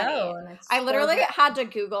 So many. I literally had to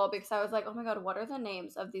Google because I was like, oh my God, what are the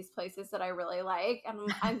names of these places that I really like? And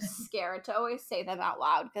I'm scared to always say them out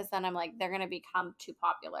loud because then I'm like, they're going to become too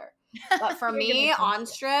popular. But for me, on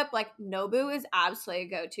strip, like Nobu is absolutely a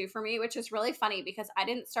go-to for me, which is really funny because I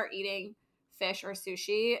didn't start eating fish or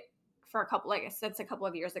sushi for since a couple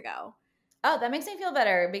of years ago. Oh, that makes me feel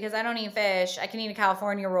better because I don't eat fish. I can eat a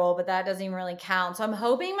California roll, but that doesn't even really count. So I'm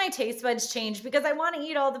hoping my taste buds change because I want to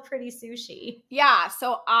eat all the pretty sushi. Yeah,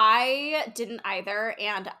 so I didn't either.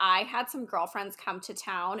 And I had some girlfriends come to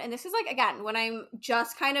town. And this is like, again, when I'm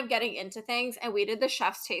just kind of getting into things and we did the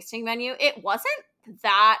chef's tasting menu. It wasn't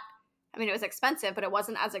that, it was expensive, but it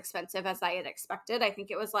wasn't as expensive as I had expected. I think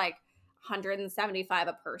it was like $175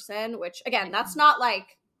 a person, which again, that's not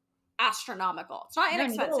like astronomical. It's not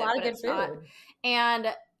inexpensive. A lot of good food. And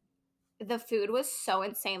the food was so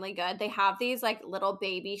insanely good. They have these like little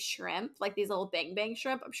baby shrimp, like these little bang bang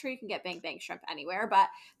shrimp. I'm sure you can get bang bang shrimp anywhere, but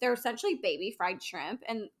they're essentially baby fried shrimp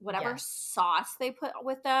and whatever sauce they put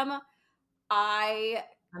with them.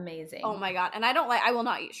 Amazing. Oh my God. And I will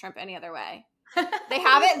not eat shrimp any other way. They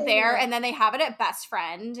have it there and then they have it at Best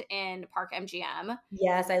Friend in Park MGM.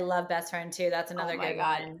 Yes, I love Best Friend too. That's another good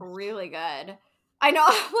one. Really good. I know,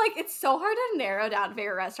 like, it's so hard to narrow down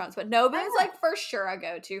favorite restaurants, but Nobu is, like, for sure a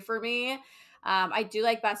go-to for me. I do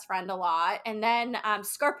like Best Friend a lot. And then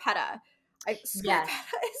Scarpetta. Scarpetta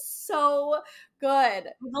is so good.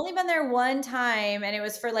 I've only been there one time, and it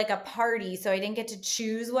was for, like, a party, so I didn't get to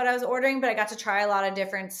choose what I was ordering, but I got to try a lot of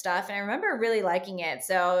different stuff, and I remember really liking it.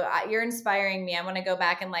 So you're inspiring me. I want to go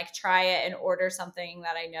back and, like, try it and order something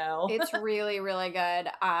that I know. It's really, really good.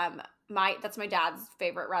 That's my dad's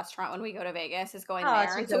favorite restaurant when we go to Vegas is going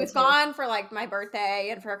there. And so we've gone for like my birthday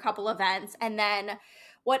and for a couple events. And then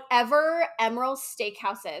whatever Emerald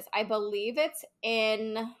Steakhouse is, I believe it's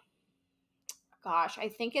I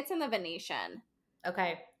think it's in the Venetian.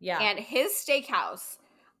 Okay. Yeah. And his steakhouse,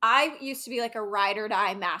 I used to be like a ride or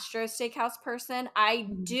die Mastro's Steakhouse person. I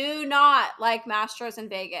do not like Mastro's in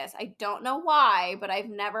Vegas. I don't know why, but I've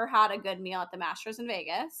never had a good meal at the Mastro's in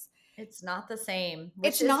Vegas. It's not the same.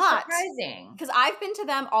 It's not surprising because I've been to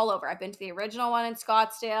them all over. I've been to the original one in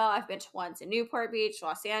Scottsdale. I've been to ones in Newport Beach,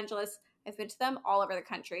 Los Angeles. I've been to them all over the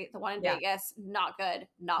country. The one in Vegas, not good,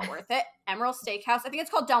 not worth it. Emerald Steakhouse. I think it's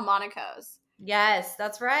called Delmonico's. Yes,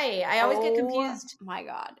 that's right. I always get Oh confused. my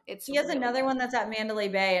God. It's He has really another good. one that's at Mandalay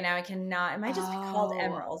Bay, and now I cannot. It might just be called Oh.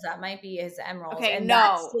 Emeralds. That might be his Emeralds, Okay, and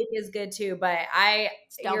that no. steak is good too. But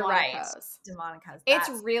It's you're right, Delmonico's. Demonica's. It's That's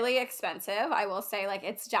really expensive. I will say, like,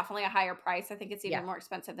 it's definitely a higher price. I think it's yeah, even more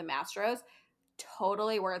expensive than Mastro's.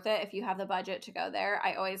 Totally worth it if you have the budget to go there.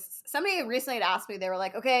 Somebody recently had asked me, they were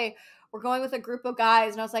like, okay, we're going with a group of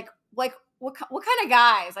guys. And I was like, what kind of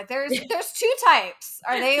guys? Like, there's two types.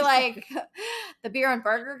 Are they like the beer and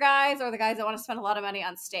burger guys or the guys that want to spend a lot of money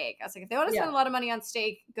on steak? I was like, if they want to yeah, spend a lot of money on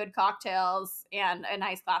steak, good cocktails, and a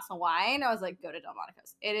nice glass of wine, I was like, go to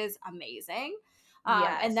Delmonico's. It is amazing.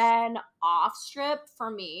 And yes, then off strip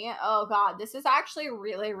for me, oh God, this is actually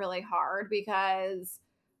really, really hard because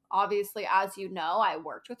obviously, as you know, I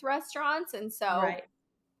worked with restaurants. And so right,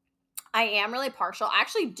 I am really partial. I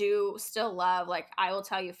actually do still love, like, I will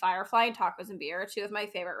tell you, Firefly and Tacos and Beer are two of my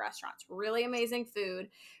favorite restaurants. Really amazing food,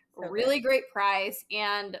 so good. really great price.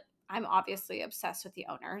 And I'm obviously obsessed with the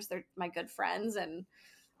owners. They're my good friends and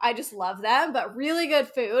I just love them, but really good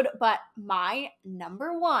food. But my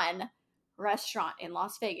number one restaurant in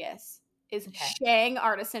Las Vegas is Okay. Shang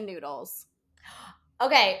Artisan Noodles.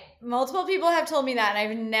 Okay, multiple people have told me that, and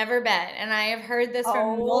I've never been, and I have heard this from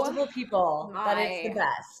Oh multiple people that it's the my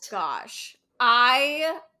best. gosh.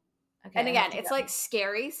 Okay, And I have again, to it's go. like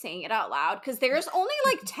scary saying it out loud because there's only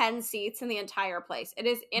like 10 seats in the entire place. It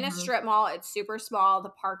is in a Mhm. strip mall, it's super small. The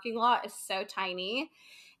parking lot is so tiny.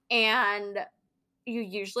 And you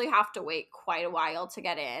usually have to wait quite a while to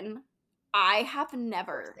get in. I have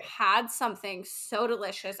Worth never it. had something so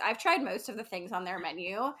delicious. I've tried most of the things on their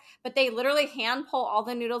menu, but they literally hand pull all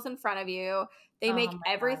the noodles in front of you. They Oh make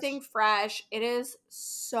my gosh. everything fresh. It is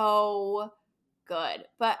so good.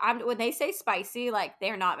 But when they say spicy, like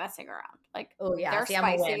they're not messing around. Like Oh yeah, their see, I'm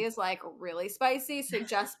a spicy win. is like really spicy. So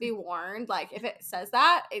just be warned. Like if it says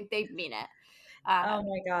that, they mean it. Oh Um,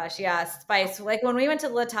 my gosh, yeah, spice. Like when we went to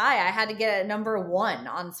Latai, I had to get a number one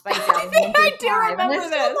on spice out I of think one I through do five, and I remember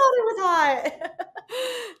still this. thought it was hot.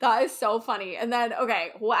 That is so funny. And then,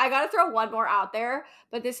 okay, well, I got to throw one more out there,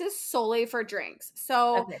 but this is solely for drinks.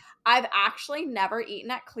 So Okay, I've actually never eaten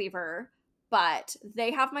at Cleaver, but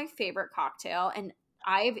they have my favorite cocktail. And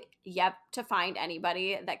I've yet to find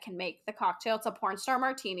anybody that can make the cocktail. It's a porn star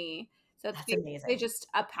martini. So it's that's basically amazing. just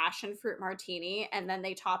a passion fruit martini. And then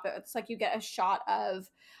they top it. It's like you get a shot of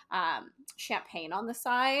champagne on the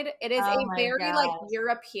side. It is Oh a my very like gosh.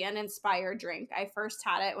 European inspired drink. I first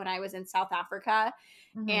had it when I was in South Africa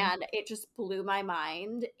Mhm. and it just blew my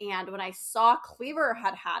mind. And when I saw Cleaver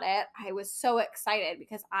had it, I was so excited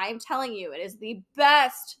because I'm telling you, it is the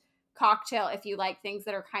best cocktail if you like things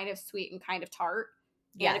that are kind of sweet and kind of tart.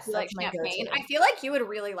 And if Yes, you like that's my champagne, go-to. I feel like you would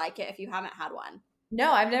really like it if you haven't had one.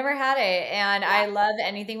 No, I've never had it, and Yeah, I love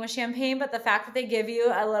anything with champagne, but the fact that they give you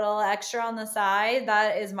a little extra on the side,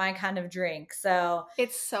 that is my kind of drink. So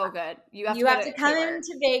it's so good. You have to you go have to to come Cleaver.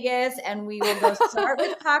 into Vegas and we will go start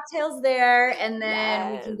with cocktails there, and then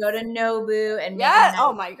we can Yes. go to Nobu and make a Yes. night.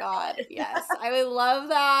 Oh my God. Yes. I would love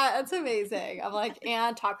that. That's amazing. I'm like,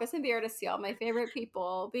 and tacos and beer to see all my favorite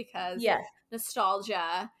people because Yes.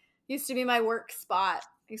 nostalgia used to be my work spot.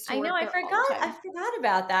 I used to I know, work I there all the forgot I time. forgot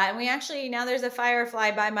about that, and we actually now there's a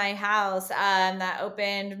Firefly by my house, that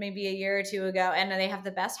opened maybe a year or 2 ago, and they have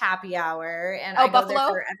the best happy hour, and Oh, I go there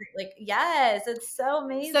for Buffalo. every like yes, it's so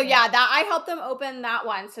So amazing. yeah, that I helped them open that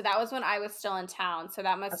one. So that was when I was still in town. So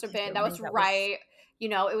that must have Okay, been so it that was means that was right.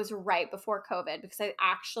 It was right before COVID because I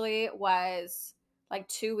actually was like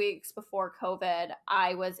 2 weeks before COVID.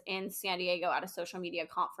 I was in San Diego at a social media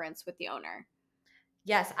conference with the owner.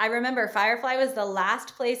 yes, I remember Firefly was the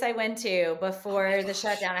last place I went to Oh my before the gosh.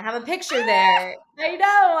 shutdown. I have a picture there. I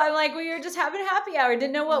know. I'm like, we were just having happy hour.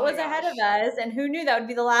 Didn't know Oh what my was ahead of gosh. us. And who knew that would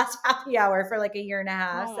be the last happy hour for like a year and a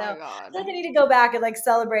half. Oh So my I god. feel like I need to go back and like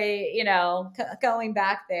celebrate, going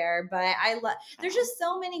back there. But I love, I there's know. just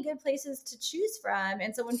so many good places to choose from.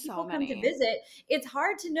 And so when So people come to many. visit, it's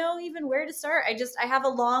hard to know even where to start. I have a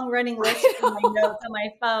long running list I in my know. notes on my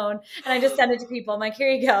phone and I just send it to people. I'm like, here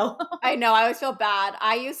you go. I know. I always feel bad.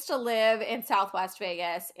 I used to live in Southwest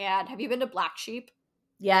Vegas, and have you been to Black Sheep?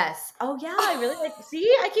 Yes. Oh, yeah, I really like see,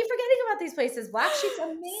 I keep forgetting about these places. Black Sheep's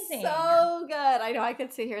amazing. So good. I know I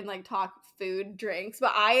could sit here and like talk food, drinks,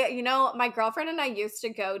 but my girlfriend and I used to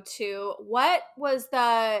go to what was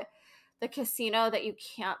the casino that you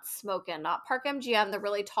can't smoke in? Not Park MGM, the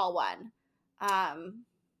really tall one.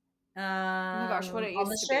 Oh my gosh, what it On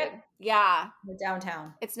the used to Strip be. Yeah. or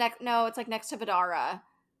downtown? It's next no, it's like next to Vidara.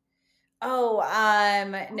 Oh,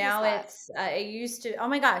 What was now that? it used to oh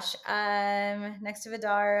my gosh, next to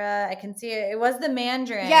Vidara, I can see it. It was the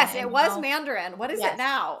Mandarin Yes, and it was now Mandarin. What is it yes,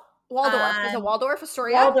 now? Waldorf. Is it um, Waldorf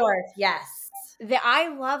Astoria? Waldorf, yes. I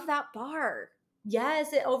love that bar.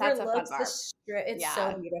 Yes, it That's a fun overlooks the bar. strip. It's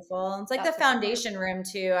so Yeah, beautiful. It's like the that's a fun bar. foundation room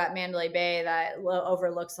too at Mandalay Bay that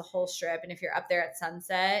overlooks the whole strip. And if you're up there at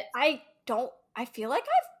sunset, I feel like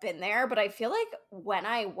I've been there, but I feel like when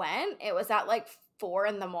I went, it was at like 4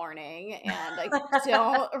 in the morning, and I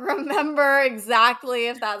don't remember exactly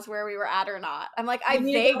if that's where we were at or not. I'm like, I you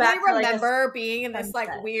need to go vaguely back for like a remember being in this like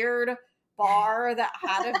sunset. weird bar that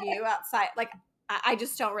had a view outside. Like, I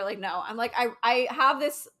just don't really know. I'm like, I have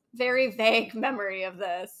this very vague memory of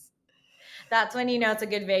this. That's when you know it's a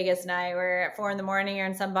good Vegas night. Where at 4 in the morning, you're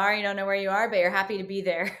in some bar, you don't know where you are, but you're happy to be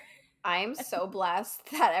there. I'm so blessed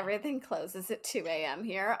that everything closes at 2 a.m.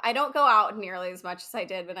 here. I don't go out nearly as much as I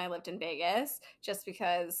did when I lived in Vegas, just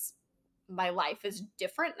because my life is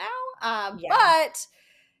different now. Yeah. But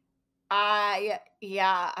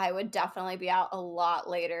I would definitely be out a lot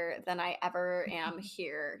later than I ever am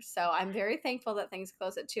here. So I'm very thankful that things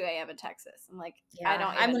close at 2 a.m. in Texas. I'm like, I Yeah,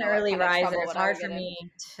 don't I'm even an know what early kind of riser. trouble It's would I hard would for get in.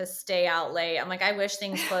 me to stay out late. I'm like, I wish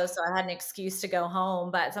things closed so I had an excuse to go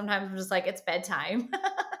home, but sometimes I'm just like, it's bedtime.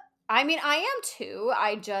 I mean, I am too.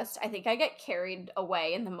 I think I get carried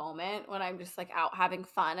away in the moment when I'm just like out having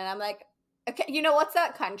fun. And I'm like, okay, what's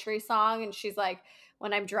that country song? And she's like,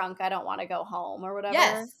 when I'm drunk, I don't want to go home or whatever.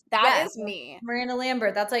 Yes, That yes. is me. Miranda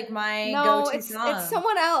Lambert. That's like my No, go-to it's song.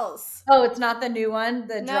 someone else. Oh, it's not the new one,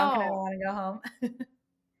 the drunk and I don't No. want to go home.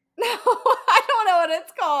 No, I don't know what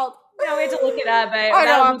it's called. No, we have to look it up, but I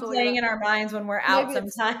know, I'll that'll have be to look it playing up. in our minds when we're out Maybe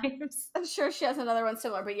it's sometimes. I'm sure she has another one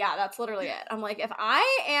similar, but yeah, that's literally it. I'm like, if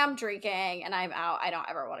I am drinking and I'm out, I don't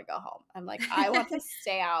ever want to go home. I'm like, I want to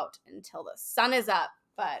stay out until the sun is up.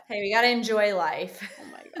 But Hey, we got to enjoy life. oh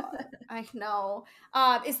my god, I know.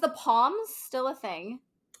 Is the Palms still a thing?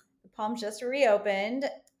 The Palms just reopened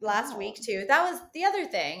last Oh, week too. That was the other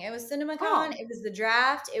thing. It was CinemaCon. oh, It was the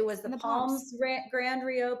draft. It was the and the Palms. Palms grand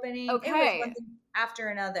reopening. It was one Okay. thing after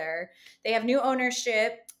another. They have new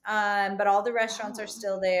ownership, but all the restaurants are Oh,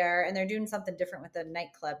 still there, and they're doing something different with the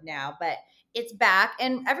nightclub now. But it's back,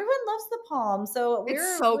 and everyone loves the Palms. So it's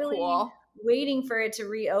we're so really cool. waiting for it to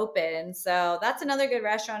reopen. So that's another good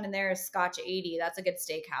restaurant in there is Scotch 80. That's a good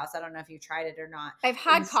steakhouse. I don't know if you've tried it or not. I've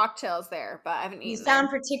But had cocktails there, but I haven't you eaten sound there.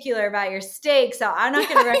 particular about your steak, so I'm not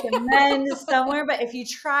going to recommend somewhere, but if you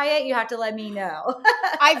try it, you have to let me know.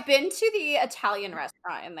 I've been to the Italian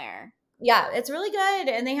restaurant in there. Yeah, it's really good.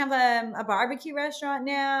 And they have a barbecue restaurant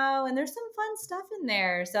now, and there's some fun stuff in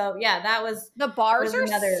there. So yeah, The that bars was are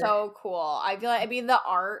another. so cool. I feel like, I mean, the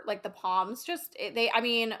art, like the Palms,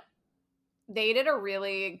 they did a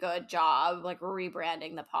really good job, like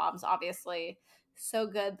rebranding the Palms. Obviously, so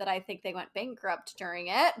good that I think they went bankrupt during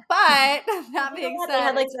it. But that You know being what? They said,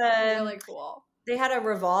 had like it's really cool. they had a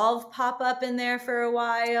Revolve pop up in there for a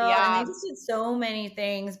while, and they Yeah, just did so many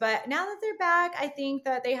things. But now that they're back, I think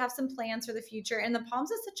that they have some plans for the future. And the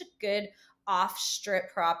Palms is such a good off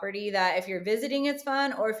strip property that if you're visiting, it's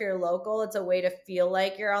fun, or if you're local, it's a way to feel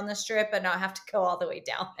like you're on the strip and not have to go all the way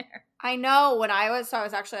down there. I know. I was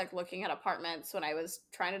actually like looking at apartments when I was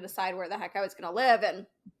trying to decide where the heck I was going to live, and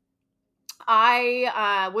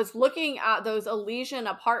I was looking at those Elysian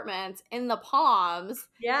apartments in the Palms.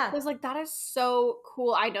 I Yeah. was like, that is so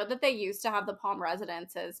cool. I know that they used to have the Palm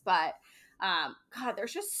residences, but God,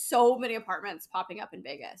 there's just so many apartments popping up in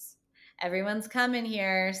Vegas. Everyone's coming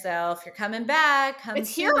here. So if you're coming back, come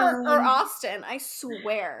It's here or soon. Austin, I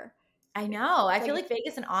swear. I know. I feel Like, like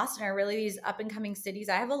Vegas and Austin are really these up and coming cities.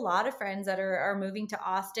 I have a lot of friends that are moving to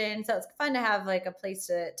Austin, so it's fun to have like a place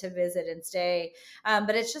to visit and stay.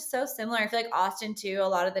 But it's just so similar. I feel like Austin too. A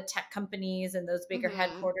lot of the tech companies and those bigger mhm.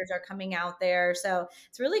 headquarters are coming out there, so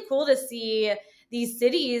it's really cool to see these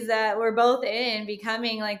cities that we're both in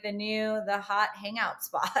becoming like the hot hangout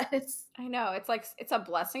spots. I know. It's like it's a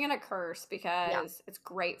blessing and a curse Yeah, because it's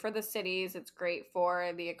great for the cities, it's great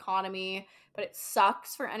for the economy, but it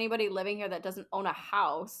sucks for anybody living here that doesn't own a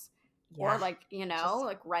house or yeah. like, Just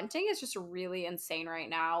like renting is just really insane right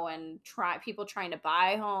now, and people trying to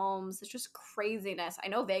buy homes. It's just craziness. I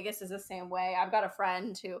know Vegas is the same way. I've got a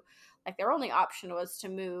friend who like their only option was to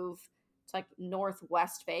move to like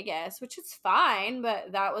Northwest Vegas, which is fine,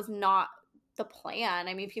 but that was not the plan.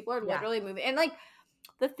 I mean, people are yeah, literally moving, and like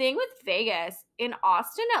the thing with Vegas, in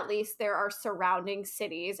Austin at least, there are surrounding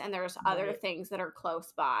cities and there's other right. things that are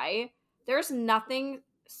close by. There's nothing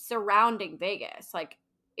surrounding Vegas. Like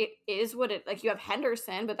it is what it like you have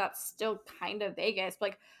Henderson, but that's still kind of Vegas. But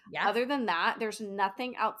like Yeah. other than that, there's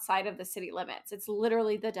nothing outside of the city limits. It's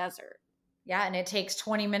literally the desert. Yeah, and it takes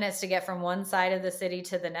 20 minutes to get from one side of the city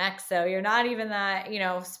to the next. So you're not even that,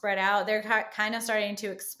 spread out. They're kind of starting to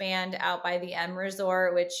expand out by the M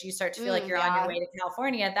Resort, which you start to feel like you're on your Yeah. way to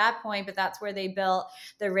California at that point. But that's where they built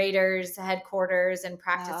the Raiders headquarters and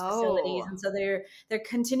practice facilities, Oh, and so they're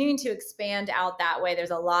continuing to expand out that way. There's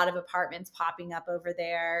a lot of apartments popping up over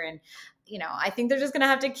there, and I think they're just going to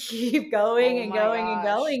have to keep going oh and my going and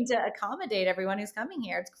gosh. going to accommodate everyone who's coming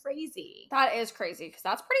here. It's crazy. That is crazy because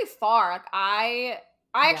that's pretty far. Like I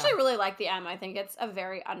Yeah. actually really like the M. I think it's a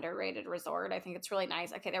very underrated resort. I think it's really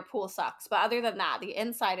nice. Okay, their pool sucks, but other than that, the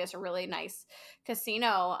inside is a really nice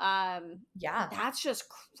casino. Yeah. That's just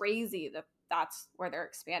crazy that that's where they're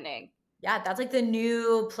expanding. Yeah, that's like the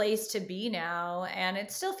new place to be now. And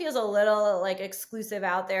it still feels a little like exclusive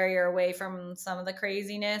out there. You're away from some of the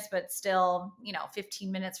craziness, but still,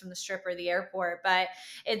 15 minutes from the strip or the airport. But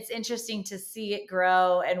it's interesting to see it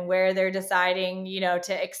grow and where they're deciding,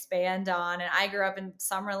 to expand on. And I grew up in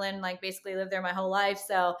Summerlin, like basically lived there my whole life.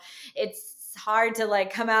 So it's hard to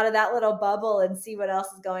like come out of that little bubble and see what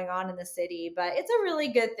else is going on in the city. But it's a really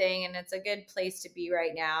good thing and it's a good place to be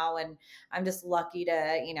right now. And I'm just lucky to,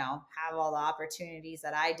 have all the opportunities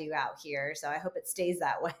that I do out here. So I hope it stays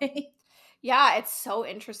that way. Yeah, it's so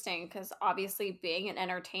interesting because obviously being in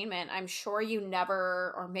entertainment, I'm sure you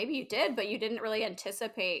never, or maybe you did, but you didn't really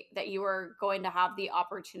anticipate that you were going to have the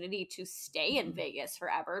opportunity to stay in Vegas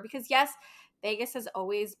forever. Because, yes, Vegas has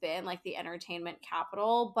always been like the entertainment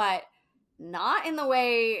capital, but not in the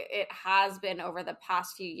way it has been over the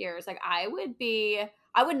past few years. Like, I would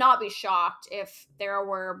not be shocked if there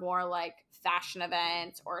were more like fashion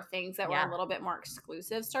events or things that were a Yeah. little bit more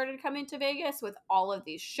exclusive started coming to Vegas with all of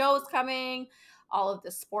these shows coming, all of the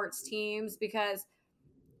sports teams because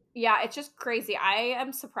yeah, it's just crazy. I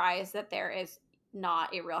am surprised that there is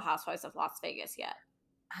not a Real Housewives of Las Vegas yet.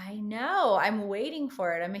 I know. I'm waiting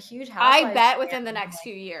for it. I'm a huge I Housewives bet fan. within the next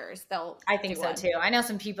few years they'll I think do so one. too. I know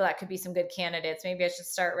some people that could be some good candidates. Maybe I should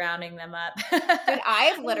start rounding them up. Dude,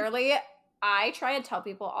 I try and tell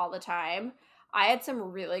people all the time. I had some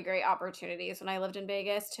really great opportunities when I lived in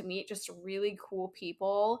Vegas to meet just really cool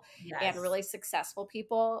people and Yes. really successful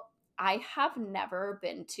people. I have never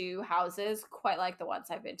been to houses quite like the ones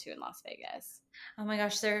I've been to in Las Vegas. Oh my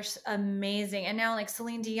gosh, they're amazing. And now like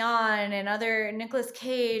Celine Dion and other Nicolas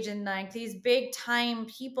Cage and like these big time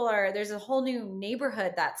people there's a whole new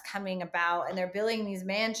neighborhood that's coming about and they're building these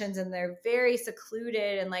mansions and they're very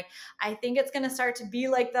secluded. And like, I think it's going to start to be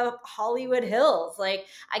like the Hollywood Hills. Like,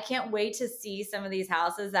 I can't wait to see some of these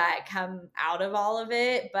houses that come out of all of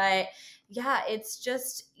it. But yeah, it's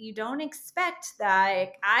just you don't expect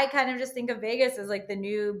that. I kind of just think of Vegas as like the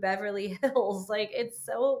new Beverly Hills. Like it's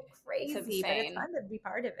so It's crazy, but it's insane. fun to be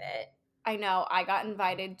part of it. I know I got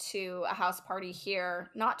invited to a house party here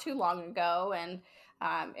not too long ago, and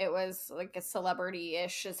it was like a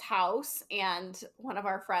celebrity-ish house. And one of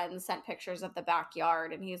our friends sent pictures of the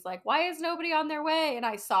backyard, and he's like, "Why is nobody on their way?" And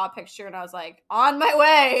I saw a picture, and I was like, "On my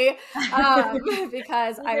way,"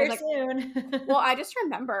 because Be I was there like, soon. "Well, I just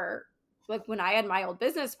remember like when I had my old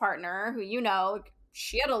business partner, who like,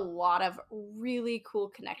 she had a lot of really cool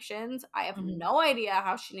connections. I have Mhm. no idea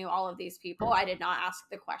how she knew all of these people. I did not ask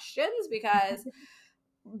the questions because,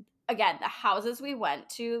 again, the houses we went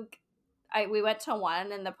to, we went to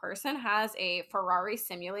one and the person has a Ferrari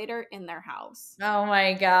simulator in their house. Oh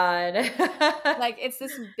my God. Like it's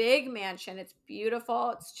this big mansion. It's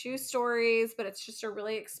beautiful. It's 2 stories, but it's just a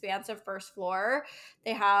really expansive first floor.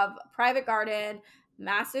 They have a private garden,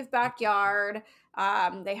 massive backyard.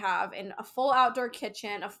 They have a full outdoor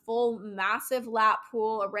kitchen, a full massive lap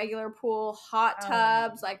pool, a regular pool, hot Oh.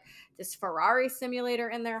 tubs, like this Ferrari simulator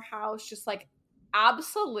in their house. Just like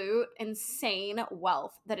absolute insane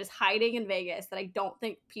wealth that is hiding in Vegas that I don't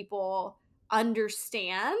think people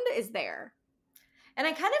understand is there. And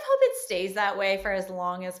I kind of hope it stays that way for as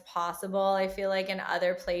long as possible. I feel like in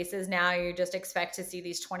other places now, you just expect to see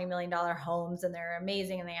these $20 million homes and they're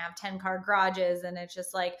amazing and they have 10-car garages. And it's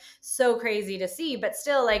just like so crazy to see. But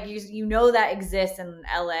still, like, you know that exists in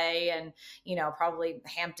LA and, probably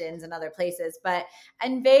Hamptons and other places. But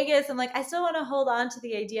in Vegas, I'm like, I still want to hold on to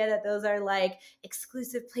the idea that those are like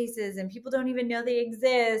exclusive places and people don't even know they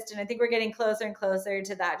exist. And I think we're getting closer and closer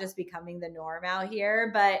to that just becoming the norm out here.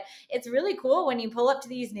 But it's really cool when you pull up to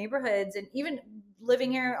these neighborhoods and even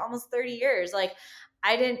living here almost 30 years, like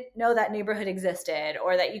I didn't know that neighborhood existed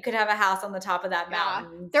or that you could have a house on the top of that Yeah.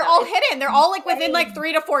 mountain. They're So all it's hidden. They're all like within like insane.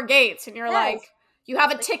 3 to 4 gates. And you're Yes. like, you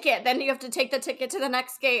have a ticket, then you have to take the ticket to the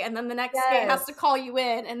next gate, and then the next gate has to call you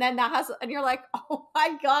in, and then and you're like, oh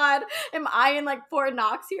my God, am I in like Fort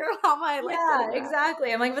Knox here? How am I like? Yeah,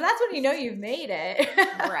 exactly. I'm like, but that's when you know you've made it.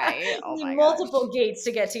 Right. Oh You my need gosh. multiple gates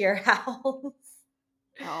to get to your house.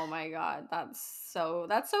 Oh my God. That's so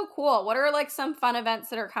cool. What are like some fun events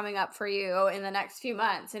that are coming up for you in the next few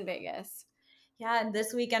months in Vegas? Yeah, and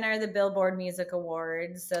this weekend are the Billboard Music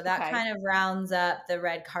Awards. So that Okay. kind of rounds up the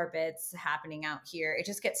red carpets happening out here. It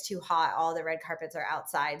just gets too hot. All the red carpets are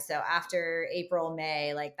outside. So after April,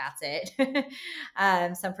 May, like that's it.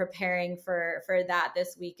 So I'm preparing for that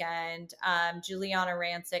this weekend. Juliana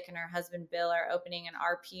Rancic and her husband Bill are opening an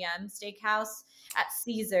RPM steakhouse at I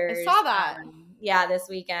Caesars. saw that. Yeah, this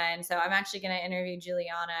weekend. So I'm actually going to interview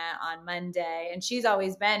Juliana on Monday. And she's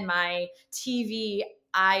always been my TV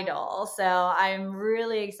idol. So I'm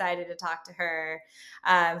really excited to talk to her.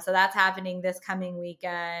 So that's happening this coming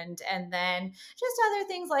weekend. And then just other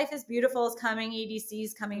things. Life is Beautiful is coming. EDC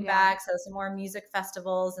is coming back. So some more music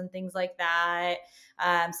festivals and things like that.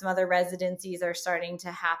 Some other residencies are starting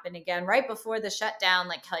to happen again right before the shutdown.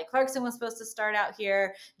 Like Kelly Clarkson was supposed to start out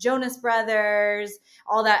here, Jonas Brothers,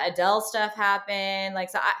 all that Adele stuff happened. Like,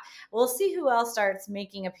 so we'll see who else starts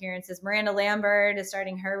making appearances. Miranda Lambert is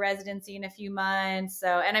starting her residency in a few months. So,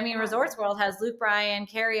 and I mean, Resorts World has Luke Bryan,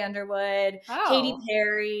 Carrie Underwood, Katy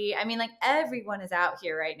Perry. I mean, like everyone is out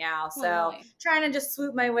here right now. So trying to just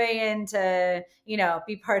swoop my way in to,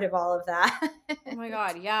 be part of all of that. Oh my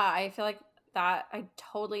God. Yeah. I feel like that I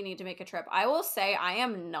totally need to make a trip. I will say I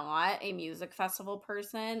am not a music festival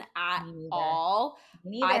person at all.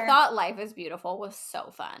 I thought Life is Beautiful was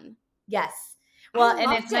so fun. Yes. Well,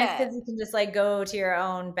 and it's nice because you can just like go to your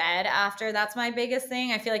own bed after. That's my biggest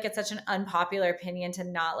thing. I feel like it's such an unpopular opinion to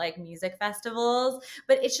not like music festivals,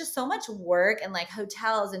 but it's just so much work and like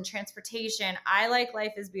hotels and transportation. I like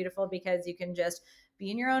Life is Beautiful because you can just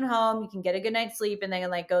be in your own home. You can get a good night's sleep and then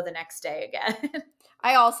like go the next day again.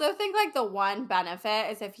 I also think like the one benefit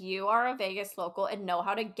is if you are a Vegas local and know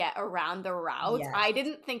how to get around the routes. Yes. I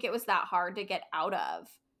didn't think it was that hard to get out of.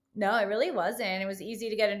 No, it really wasn't. It was easy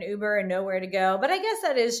to get an Uber and know where to go. But I guess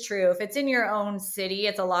that is true. If it's in your own city,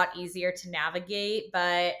 it's a lot easier to navigate.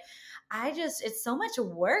 But it's so much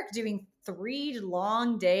work doing 3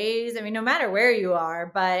 long days. I mean, no matter where you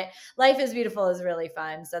are, but Life is Beautiful is really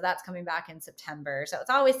fun. So that's coming back in September. So it's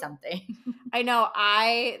always something. I know.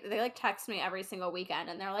 They like text me every single weekend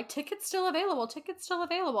and they're like, tickets still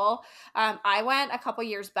available. I went a couple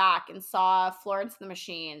years back and saw Florence and the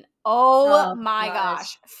Machine. Oh my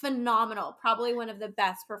gosh. Phenomenal. Probably one of the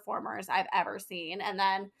best performers I've ever seen. And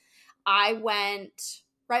then I went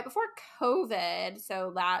right before COVID,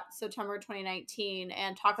 so that September 2019,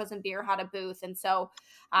 and Tacos and Beer had a booth, and so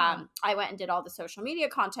I went and did all the social media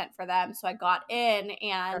content for them. So I got in,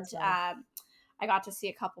 and I got to see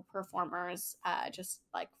a couple performers just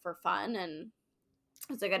like for fun, and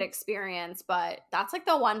it was a good experience. But that's like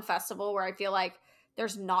the one festival where I feel like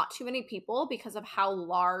there's not too many people because of how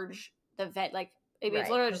large the event, like it's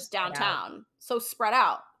literally just downtown, so spread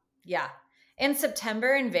out. Yeah. And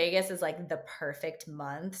September in Vegas is like the perfect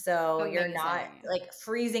month. So you're not like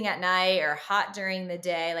freezing at night or hot during the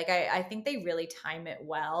day. Like I think they really time it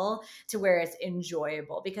well to where it's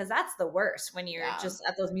enjoyable, because that's the worst when you're just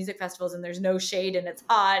at those music festivals and there's no shade and it's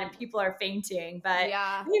hot and people are fainting. But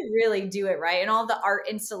they really do it right. And all the art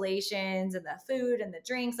installations and the food and the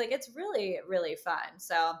drinks, like it's really, really fun.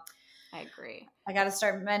 So I agree. I got to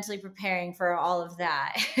start mentally preparing for all of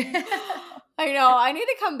that. I know. I need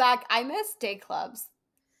to come back. I miss day clubs.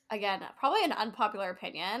 Again, probably an unpopular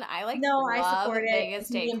opinion. I support Vegas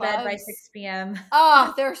day clubs. In bed by 6 p.m.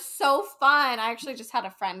 Oh, they're so fun. I actually just had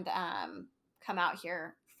a friend come out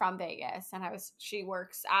here from Vegas, and she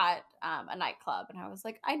works at a nightclub, and I was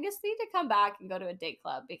like, I just need to come back and go to a day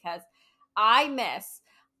club, because I miss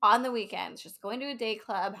on the weekends just going to a day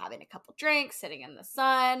club, having a couple drinks, sitting in the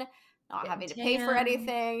sun, not having to pay for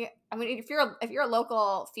anything. I mean, if you're a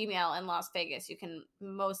local female in Las Vegas, you can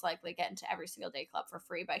most likely get into every single day club for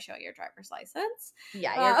free by showing your driver's license.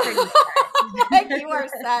 Yeah, you're pretty set. Like, you are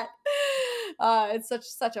set.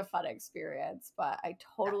 It's such a fun experience, but I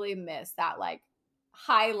totally miss that like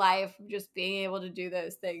high life, just being able to do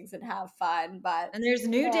those things and have fun. And there's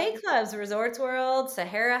new day clubs, Resorts World,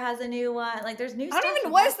 Sahara has a new one. Like there's new stuff. I don't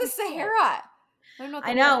even, what is the Sahara?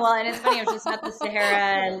 I know. Well, and it's funny. I was just at the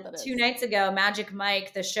Sahara 2 nights ago. Magic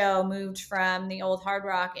Mike, the show, moved from the old Hard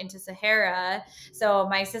Rock into Sahara. So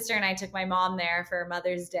my sister and I took my mom there for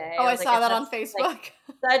Mother's Day. Oh, I saw that on Facebook.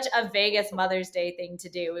 such a Vegas Mother's Day thing to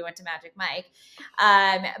do. We went to Magic Mike.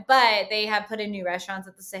 But they have put in new restaurants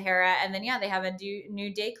at the Sahara. And then, they have a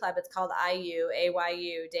new day club. It's called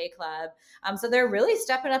AYU Day Club. So they're really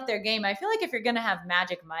stepping up their game. I feel like if you're going to have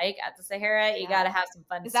Magic Mike at the Sahara, you got to have some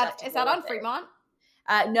fun stuff. Is that on Fremont?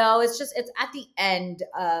 No, it's at the end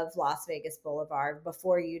of Las Vegas Boulevard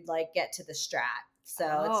before you'd like get to the Strat. So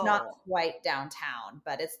it's not quite downtown,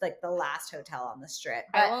 but it's like the last hotel on the Strip.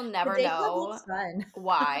 But I will never know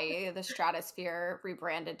why the Stratosphere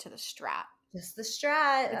rebranded to the Strat. Just the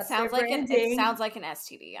Strat. It sounds like an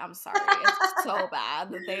STD. I'm sorry. It's so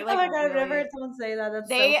bad that they like. Oh my God, I've never heard someone say that. That's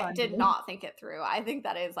they so funny. Did not think it through. I think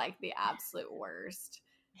that is like the absolute worst.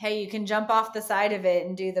 Hey, you can jump off the side of it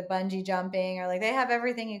and do the bungee jumping, or like they have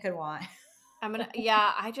everything you could want. I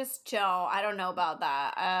don't know about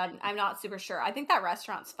that. I'm not super sure. I think that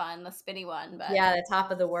restaurant's fun, the spinny one, but yeah, the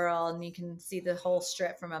top of the world, and you can see the whole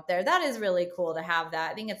Strip from up there. That is really cool to have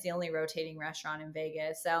that. I think it's the only rotating restaurant in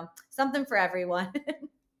Vegas, so something for everyone.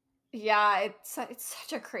 Yeah, it's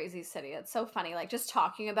such a crazy city. It's so funny. Like just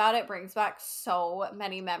talking about it brings back so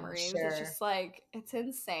many memories. Sure. It's just like, it's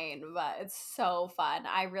insane, but it's so fun.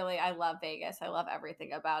 I love Vegas. I love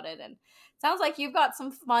everything about it. And it sounds like you've got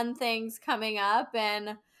some fun things coming up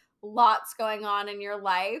and lots going on in your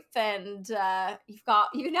life. And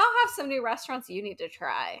you now have some new restaurants you need to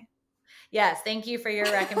try. Yes, thank you for your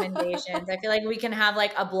recommendations. I feel like we can have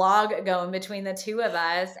like a blog going between the two of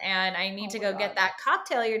us, and I need to go get that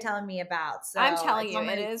cocktail you're telling me about. So I'm telling you,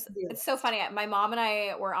 it's so funny. My mom and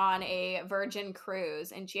I were on a Virgin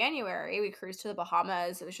cruise in January. We cruised to the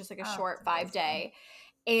Bahamas. It was just like a short 5-day.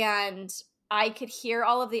 And I could hear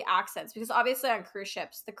all of the accents because obviously on cruise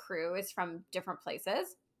ships, the crew is from different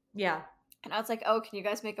places. Yeah. And I was like, oh, can you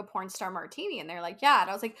guys make a porn star martini? And they're like, yeah. And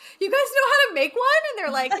I was like, you guys know how to make one? And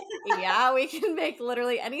they're like, yeah, we can make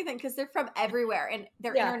literally anything because they're from everywhere. And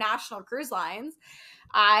they're international cruise lines.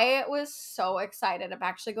 I was so excited. I'm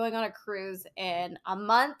actually going on a cruise in a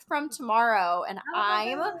month from tomorrow. And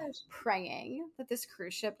I'm praying that this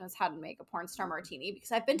cruise ship knows how to make a porn star martini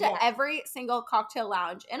because I've been to every single cocktail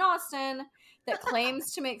lounge in Austin that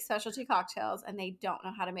claims to make specialty cocktails and they don't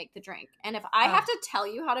know how to make the drink. And if I have to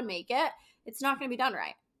tell you how to make it, it's not going to be done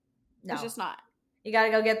right. No. It's just not. You got to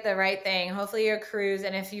go get the right thing. Hopefully your cruise.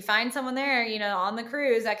 And if you find someone there, on the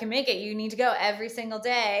cruise that can make it, you need to go every single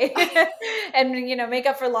day and, make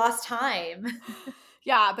up for lost time.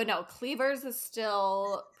 Yeah, but no, Cleavers is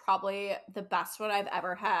still probably the best one I've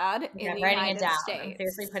ever had in the United States. I'm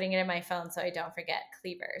seriously putting it in my phone so I don't forget.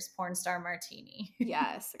 Cleavers, porn star martini.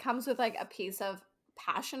 Yes, it comes with like a piece of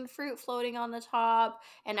passion fruit floating on the top.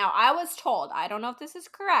 And now I was told, I don't know if this is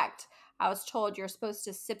correct, I was told you're supposed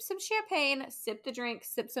to sip some champagne, sip the drink,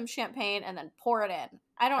 sip some champagne, and then pour it in.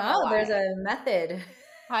 I don't know why. There's a method.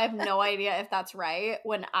 I have no idea if that's right.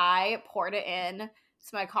 When I poured it in to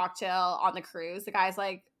my cocktail on the cruise, the guy's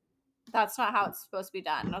like, that's not how it's supposed to be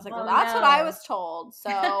done. And I was like, well, that's what I was told.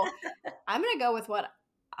 So I'm going to go with what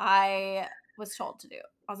I was told to do.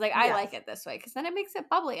 I was like, I like it this way because then it makes it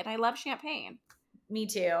bubbly and I love champagne. Me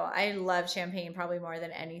too. I love champagne probably more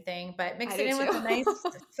than anything, but mix it in with a nice,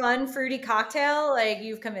 fun, fruity cocktail. Like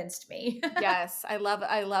you've convinced me. Yes. I love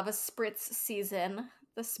a spritz season.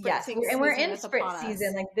 The spritzing season. And we're in spritz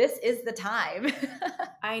season. Like this is the time.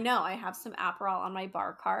 I know. I have some Aperol on my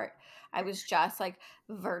bar cart. I was just like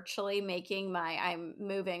virtually I'm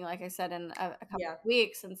moving, like I said, in a couple of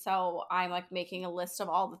weeks. And so I'm like making a list of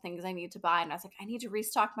all the things I need to buy. And I was like, I need to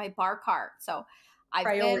restock my bar cart. So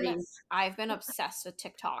I've been obsessed with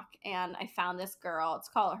TikTok and I found this girl.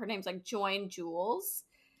 Her name's like Join Jules.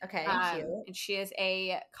 Okay, cute. And she is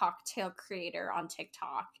a cocktail creator on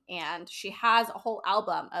TikTok and she has a whole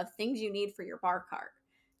album of things you need for your bar cart.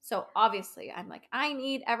 So obviously I'm like, I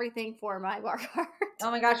need everything for my bar cart. Oh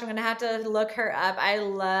my gosh, I'm going to have to look her up. I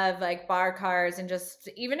love like bar carts and just,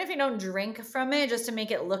 even if you don't drink from it, just to make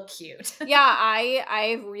it look cute. Yeah,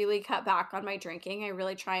 I really cut back on my drinking. I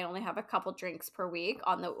really try and only have a couple drinks per week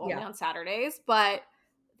only on Saturdays. But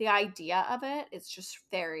the idea of it is just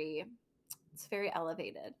very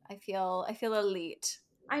elevated. I feel elite.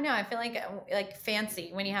 I know. I feel like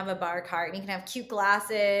fancy when you have a bar cart and you can have cute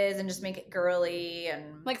glasses and just make it girly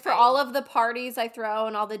and like for all of the parties I throw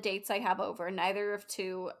and all the dates I have over, neither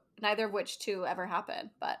of which two ever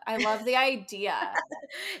happen. But I love the idea.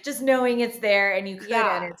 Just knowing it's there and you could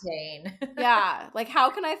entertain. Yeah. Like how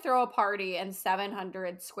can I throw a party in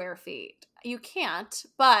 700 square feet? You can't,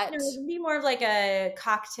 but it can be more of like a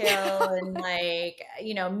cocktail and like,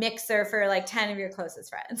 mixer for like 10 of your closest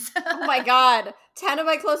friends. Oh my God. 10 of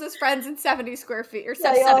my closest friends in 70 square feet or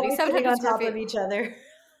 700 on square top feet. of each other.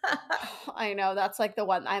 I know, that's like the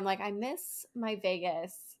one I'm like, I miss my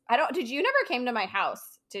Vegas. You never came to my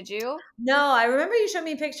house, did you? No, I remember you showed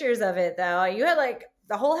me pictures of it though. You had like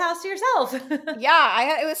the whole house to yourself.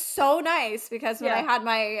 Yeah, it was so nice because when I Yeah. had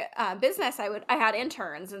my business, I had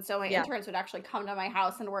interns, and so my Yeah. interns would actually come to my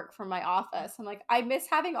house and work from my office. I'm like, I miss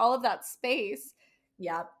having all of that space.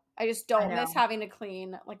 Yeah. I just I don't miss know. having to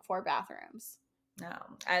clean like 4 bathrooms. No,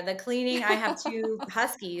 the cleaning, I have two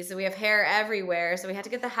huskies, so we have hair everywhere. So we had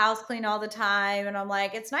to get the house clean all the time. And I'm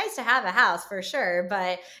like, it's nice to have a house for sure,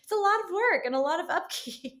 but it's a lot of work and a lot of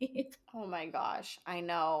upkeep. Oh my gosh, I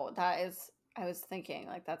know. I was thinking,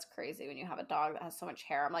 like, that's crazy when you have a dog that has so much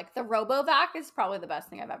hair. I'm like, the RoboVac is probably the best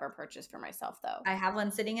thing I've ever purchased for myself, though. I have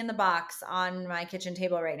one sitting in the box on my kitchen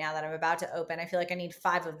table right now that I'm about to open. I feel like I need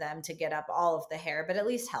 5 of them to get up all of the hair, but at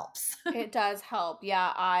least helps. It does help.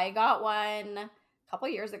 Yeah, I got one a couple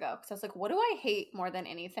years ago because I was like, what do I hate more than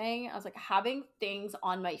anything? I was like, having things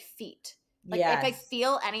on my feet. Like, if I Yes,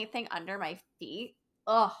 feel anything under my feet,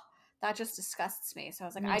 ugh, that just disgusts me. So I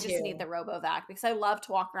was like, me I just need too. the RoboVac because I love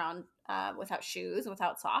to walk around without shoes,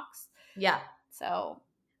 without socks. Yeah, So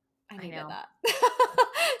I I needed know. that.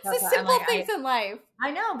 It's That's the what I'm simple like, things in life. I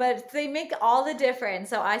know, but they make all the difference.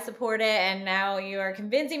 So I support it. And now you are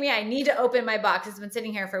convincing me I need to open my box. It's been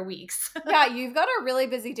sitting here for weeks. Yeah, you've got a really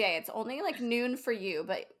busy day. It's only like noon for you,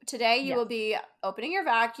 but today you Yes. will be opening your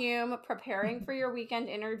vacuum, preparing for your weekend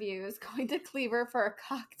interviews, going to Cleaver for a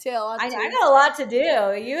cocktail on I got a Tuesday. lot to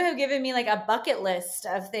do. You have given me like a bucket list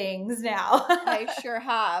of things now. I sure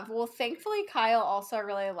have. Well, thankfully, Kyle also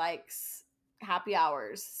really likes happy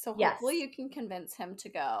hours. So hopefully Yes. you can convince him to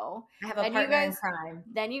go. I have a Then you partner in guys crime.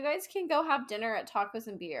 then you guys can go have dinner at Tacos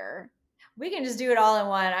and Beer. We can just do it all in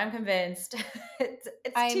one. I'm convinced. It's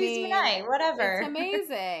I Tuesday mean, night, it's whatever.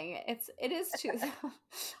 amazing. It is too.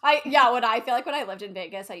 I feel like when I lived in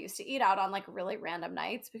Vegas, I used to eat out on like really random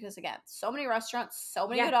nights because again, so many restaurants, so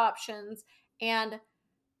many Yeah. good options, and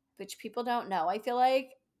which people don't know. I feel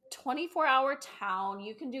like 24-hour town,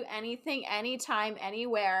 you can do anything, anytime,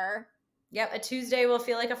 anywhere. Yep. A Tuesday will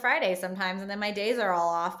feel like a Friday sometimes, and then my days are all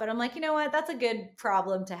off. But I'm like, you know what? That's a good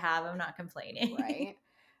problem to have. I'm not complaining. Right.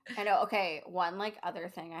 I know. Okay, one like other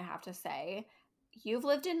thing I have to say. You've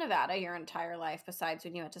lived in Nevada your entire life, besides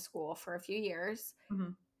when you went to school for a few years.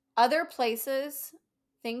 Mhm. Other places,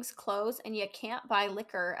 things close and you can't buy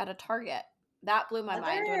liquor at a Target. That blew my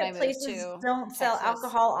mind when I Other moved places to don't sell Texas.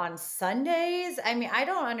 alcohol on Sundays. I mean, I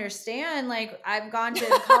don't understand. Like, I've gone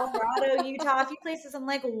to Colorado, Utah, a few places. I'm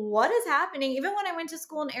like, what is happening? Even when I went to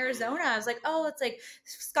school in Arizona, I was like, oh, it's like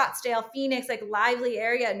Scottsdale, Phoenix, like lively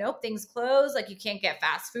area. Nope, things closed. Like, you can't get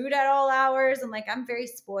fast food at all hours. I'm like, I'm very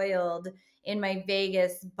spoiled in my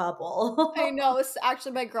Vegas I bubble. know, it's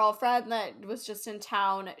actually my girlfriend that was just in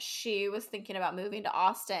town. She was thinking about moving to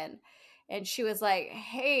Austin. And she was like,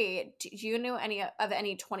 "Hey, do you know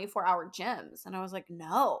any 24-hour gyms?" And I was like,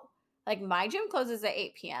 "No. Like my gym closes at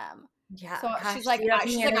 8 p.m." Yeah, So gosh, see, that's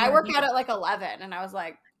me. she's I like, don't "I even work think out of at like 11." And I was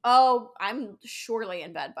like, "Oh, I'm surely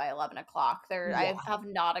in bed by 11 o'clock." yeah. I have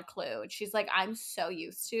not a clue. And she's like, "I'm so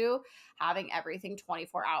used to having everything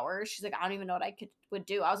 24 hours." She's like, "I don't even know what would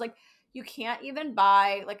do." I was like, you can't even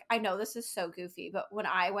buy, like, I know this is so goofy, but when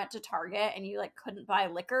I went to Target and you like couldn't buy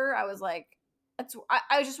liquor, I was like,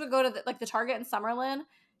 I just would go to the Target in Summerlin, just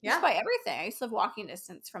Yeah. buy everything. I used to live walking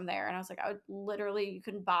distance from there, and I was like, I would literally, you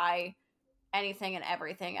can buy anything and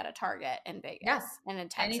everything at a Target in Yeah. Vegas. And in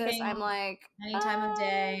Texas, I'm Anything, like, any time of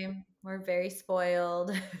day. We're very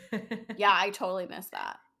spoiled. yeah, I totally miss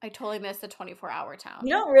that. I totally miss the 24-hour You town.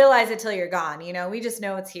 don't realize it till you're gone. We just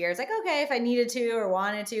know it's here. It's like, okay, if I needed to or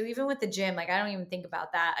wanted to, even with the gym, like I don't even think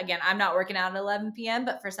about that. Again, I'm not working out at 11 p.m.,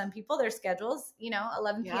 but for some people, their schedules,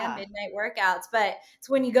 11 p.m. Yeah, midnight workouts. But it's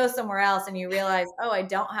when you go somewhere else and you realize, oh, I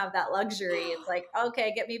don't have that luxury. It's like,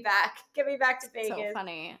 okay, get me back to so Vegas.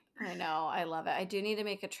 funny. I know, I love it. I do need to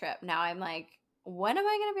make a trip. Now I'm like, when am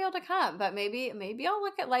I going to be able to come? But maybe I'll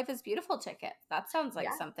look at Life is Beautiful ticket. That sounds like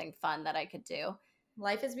Yeah, something fun that I could do.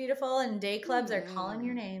 life is beautiful and day clubs are calling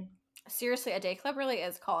your Hmm. name. Seriously, a day club really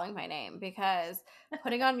is calling my name because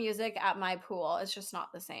putting on music at my pool is just not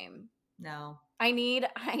the same. No. I need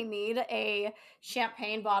a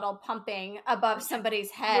champagne bottle pumping above somebody's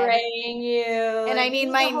head, Spraying you. and Like you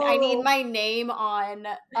need the I need whole my name on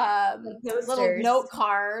the little posters. note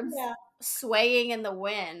cards Yeah. swaying in the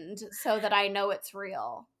wind so that I know it's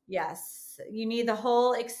real. Yes. You need the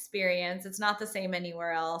whole experience. It's not the same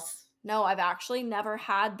anywhere else. No, I've actually never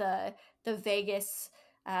had the Vegas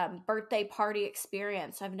birthday party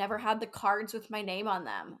experience. I've never had the cards with my name on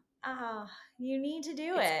them. Oh, you need to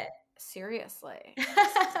do It's it. seriously.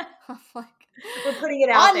 I'm like, We're putting it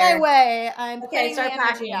out on my there. way. I'm Okay, putting the start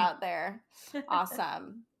energy packing. out there.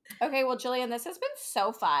 Awesome. Okay, well, Jillian, this has been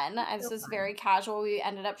so fun. This So was fun. very casual. We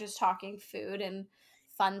ended up just talking food and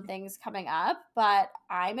fun things coming up, but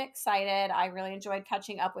I'm excited. I really enjoyed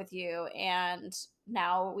catching up with you, and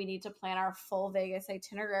now we need to plan our full Vegas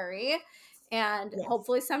itinerary. And Yes.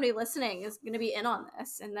 hopefully, somebody listening is going to be in on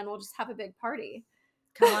this, and then we'll just have a big party.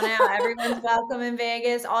 Come on out. Everyone's welcome in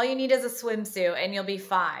Vegas. All you need is a swimsuit and you'll be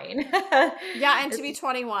fine. Yeah, and to This be is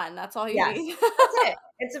 21, that's all you Yes, need. that's it.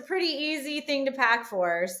 It's a pretty easy thing to pack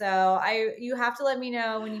for. So you have to let me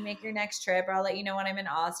know when you make your next trip, or I'll let you know when I'm in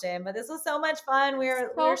Austin. But this was so much fun.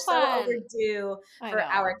 We're So so fun. overdue I for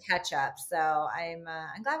our know. catch up. So I'm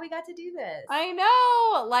glad we got to do this. I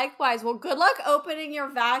know. Likewise. Well, good luck opening your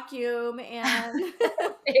vacuum and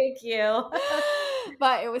Thank you.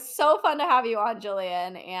 but it was so fun to have you on,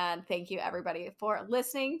 Jillian, and thank you everybody for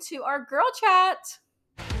listening to our girl chat.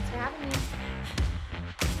 Thanks for having me.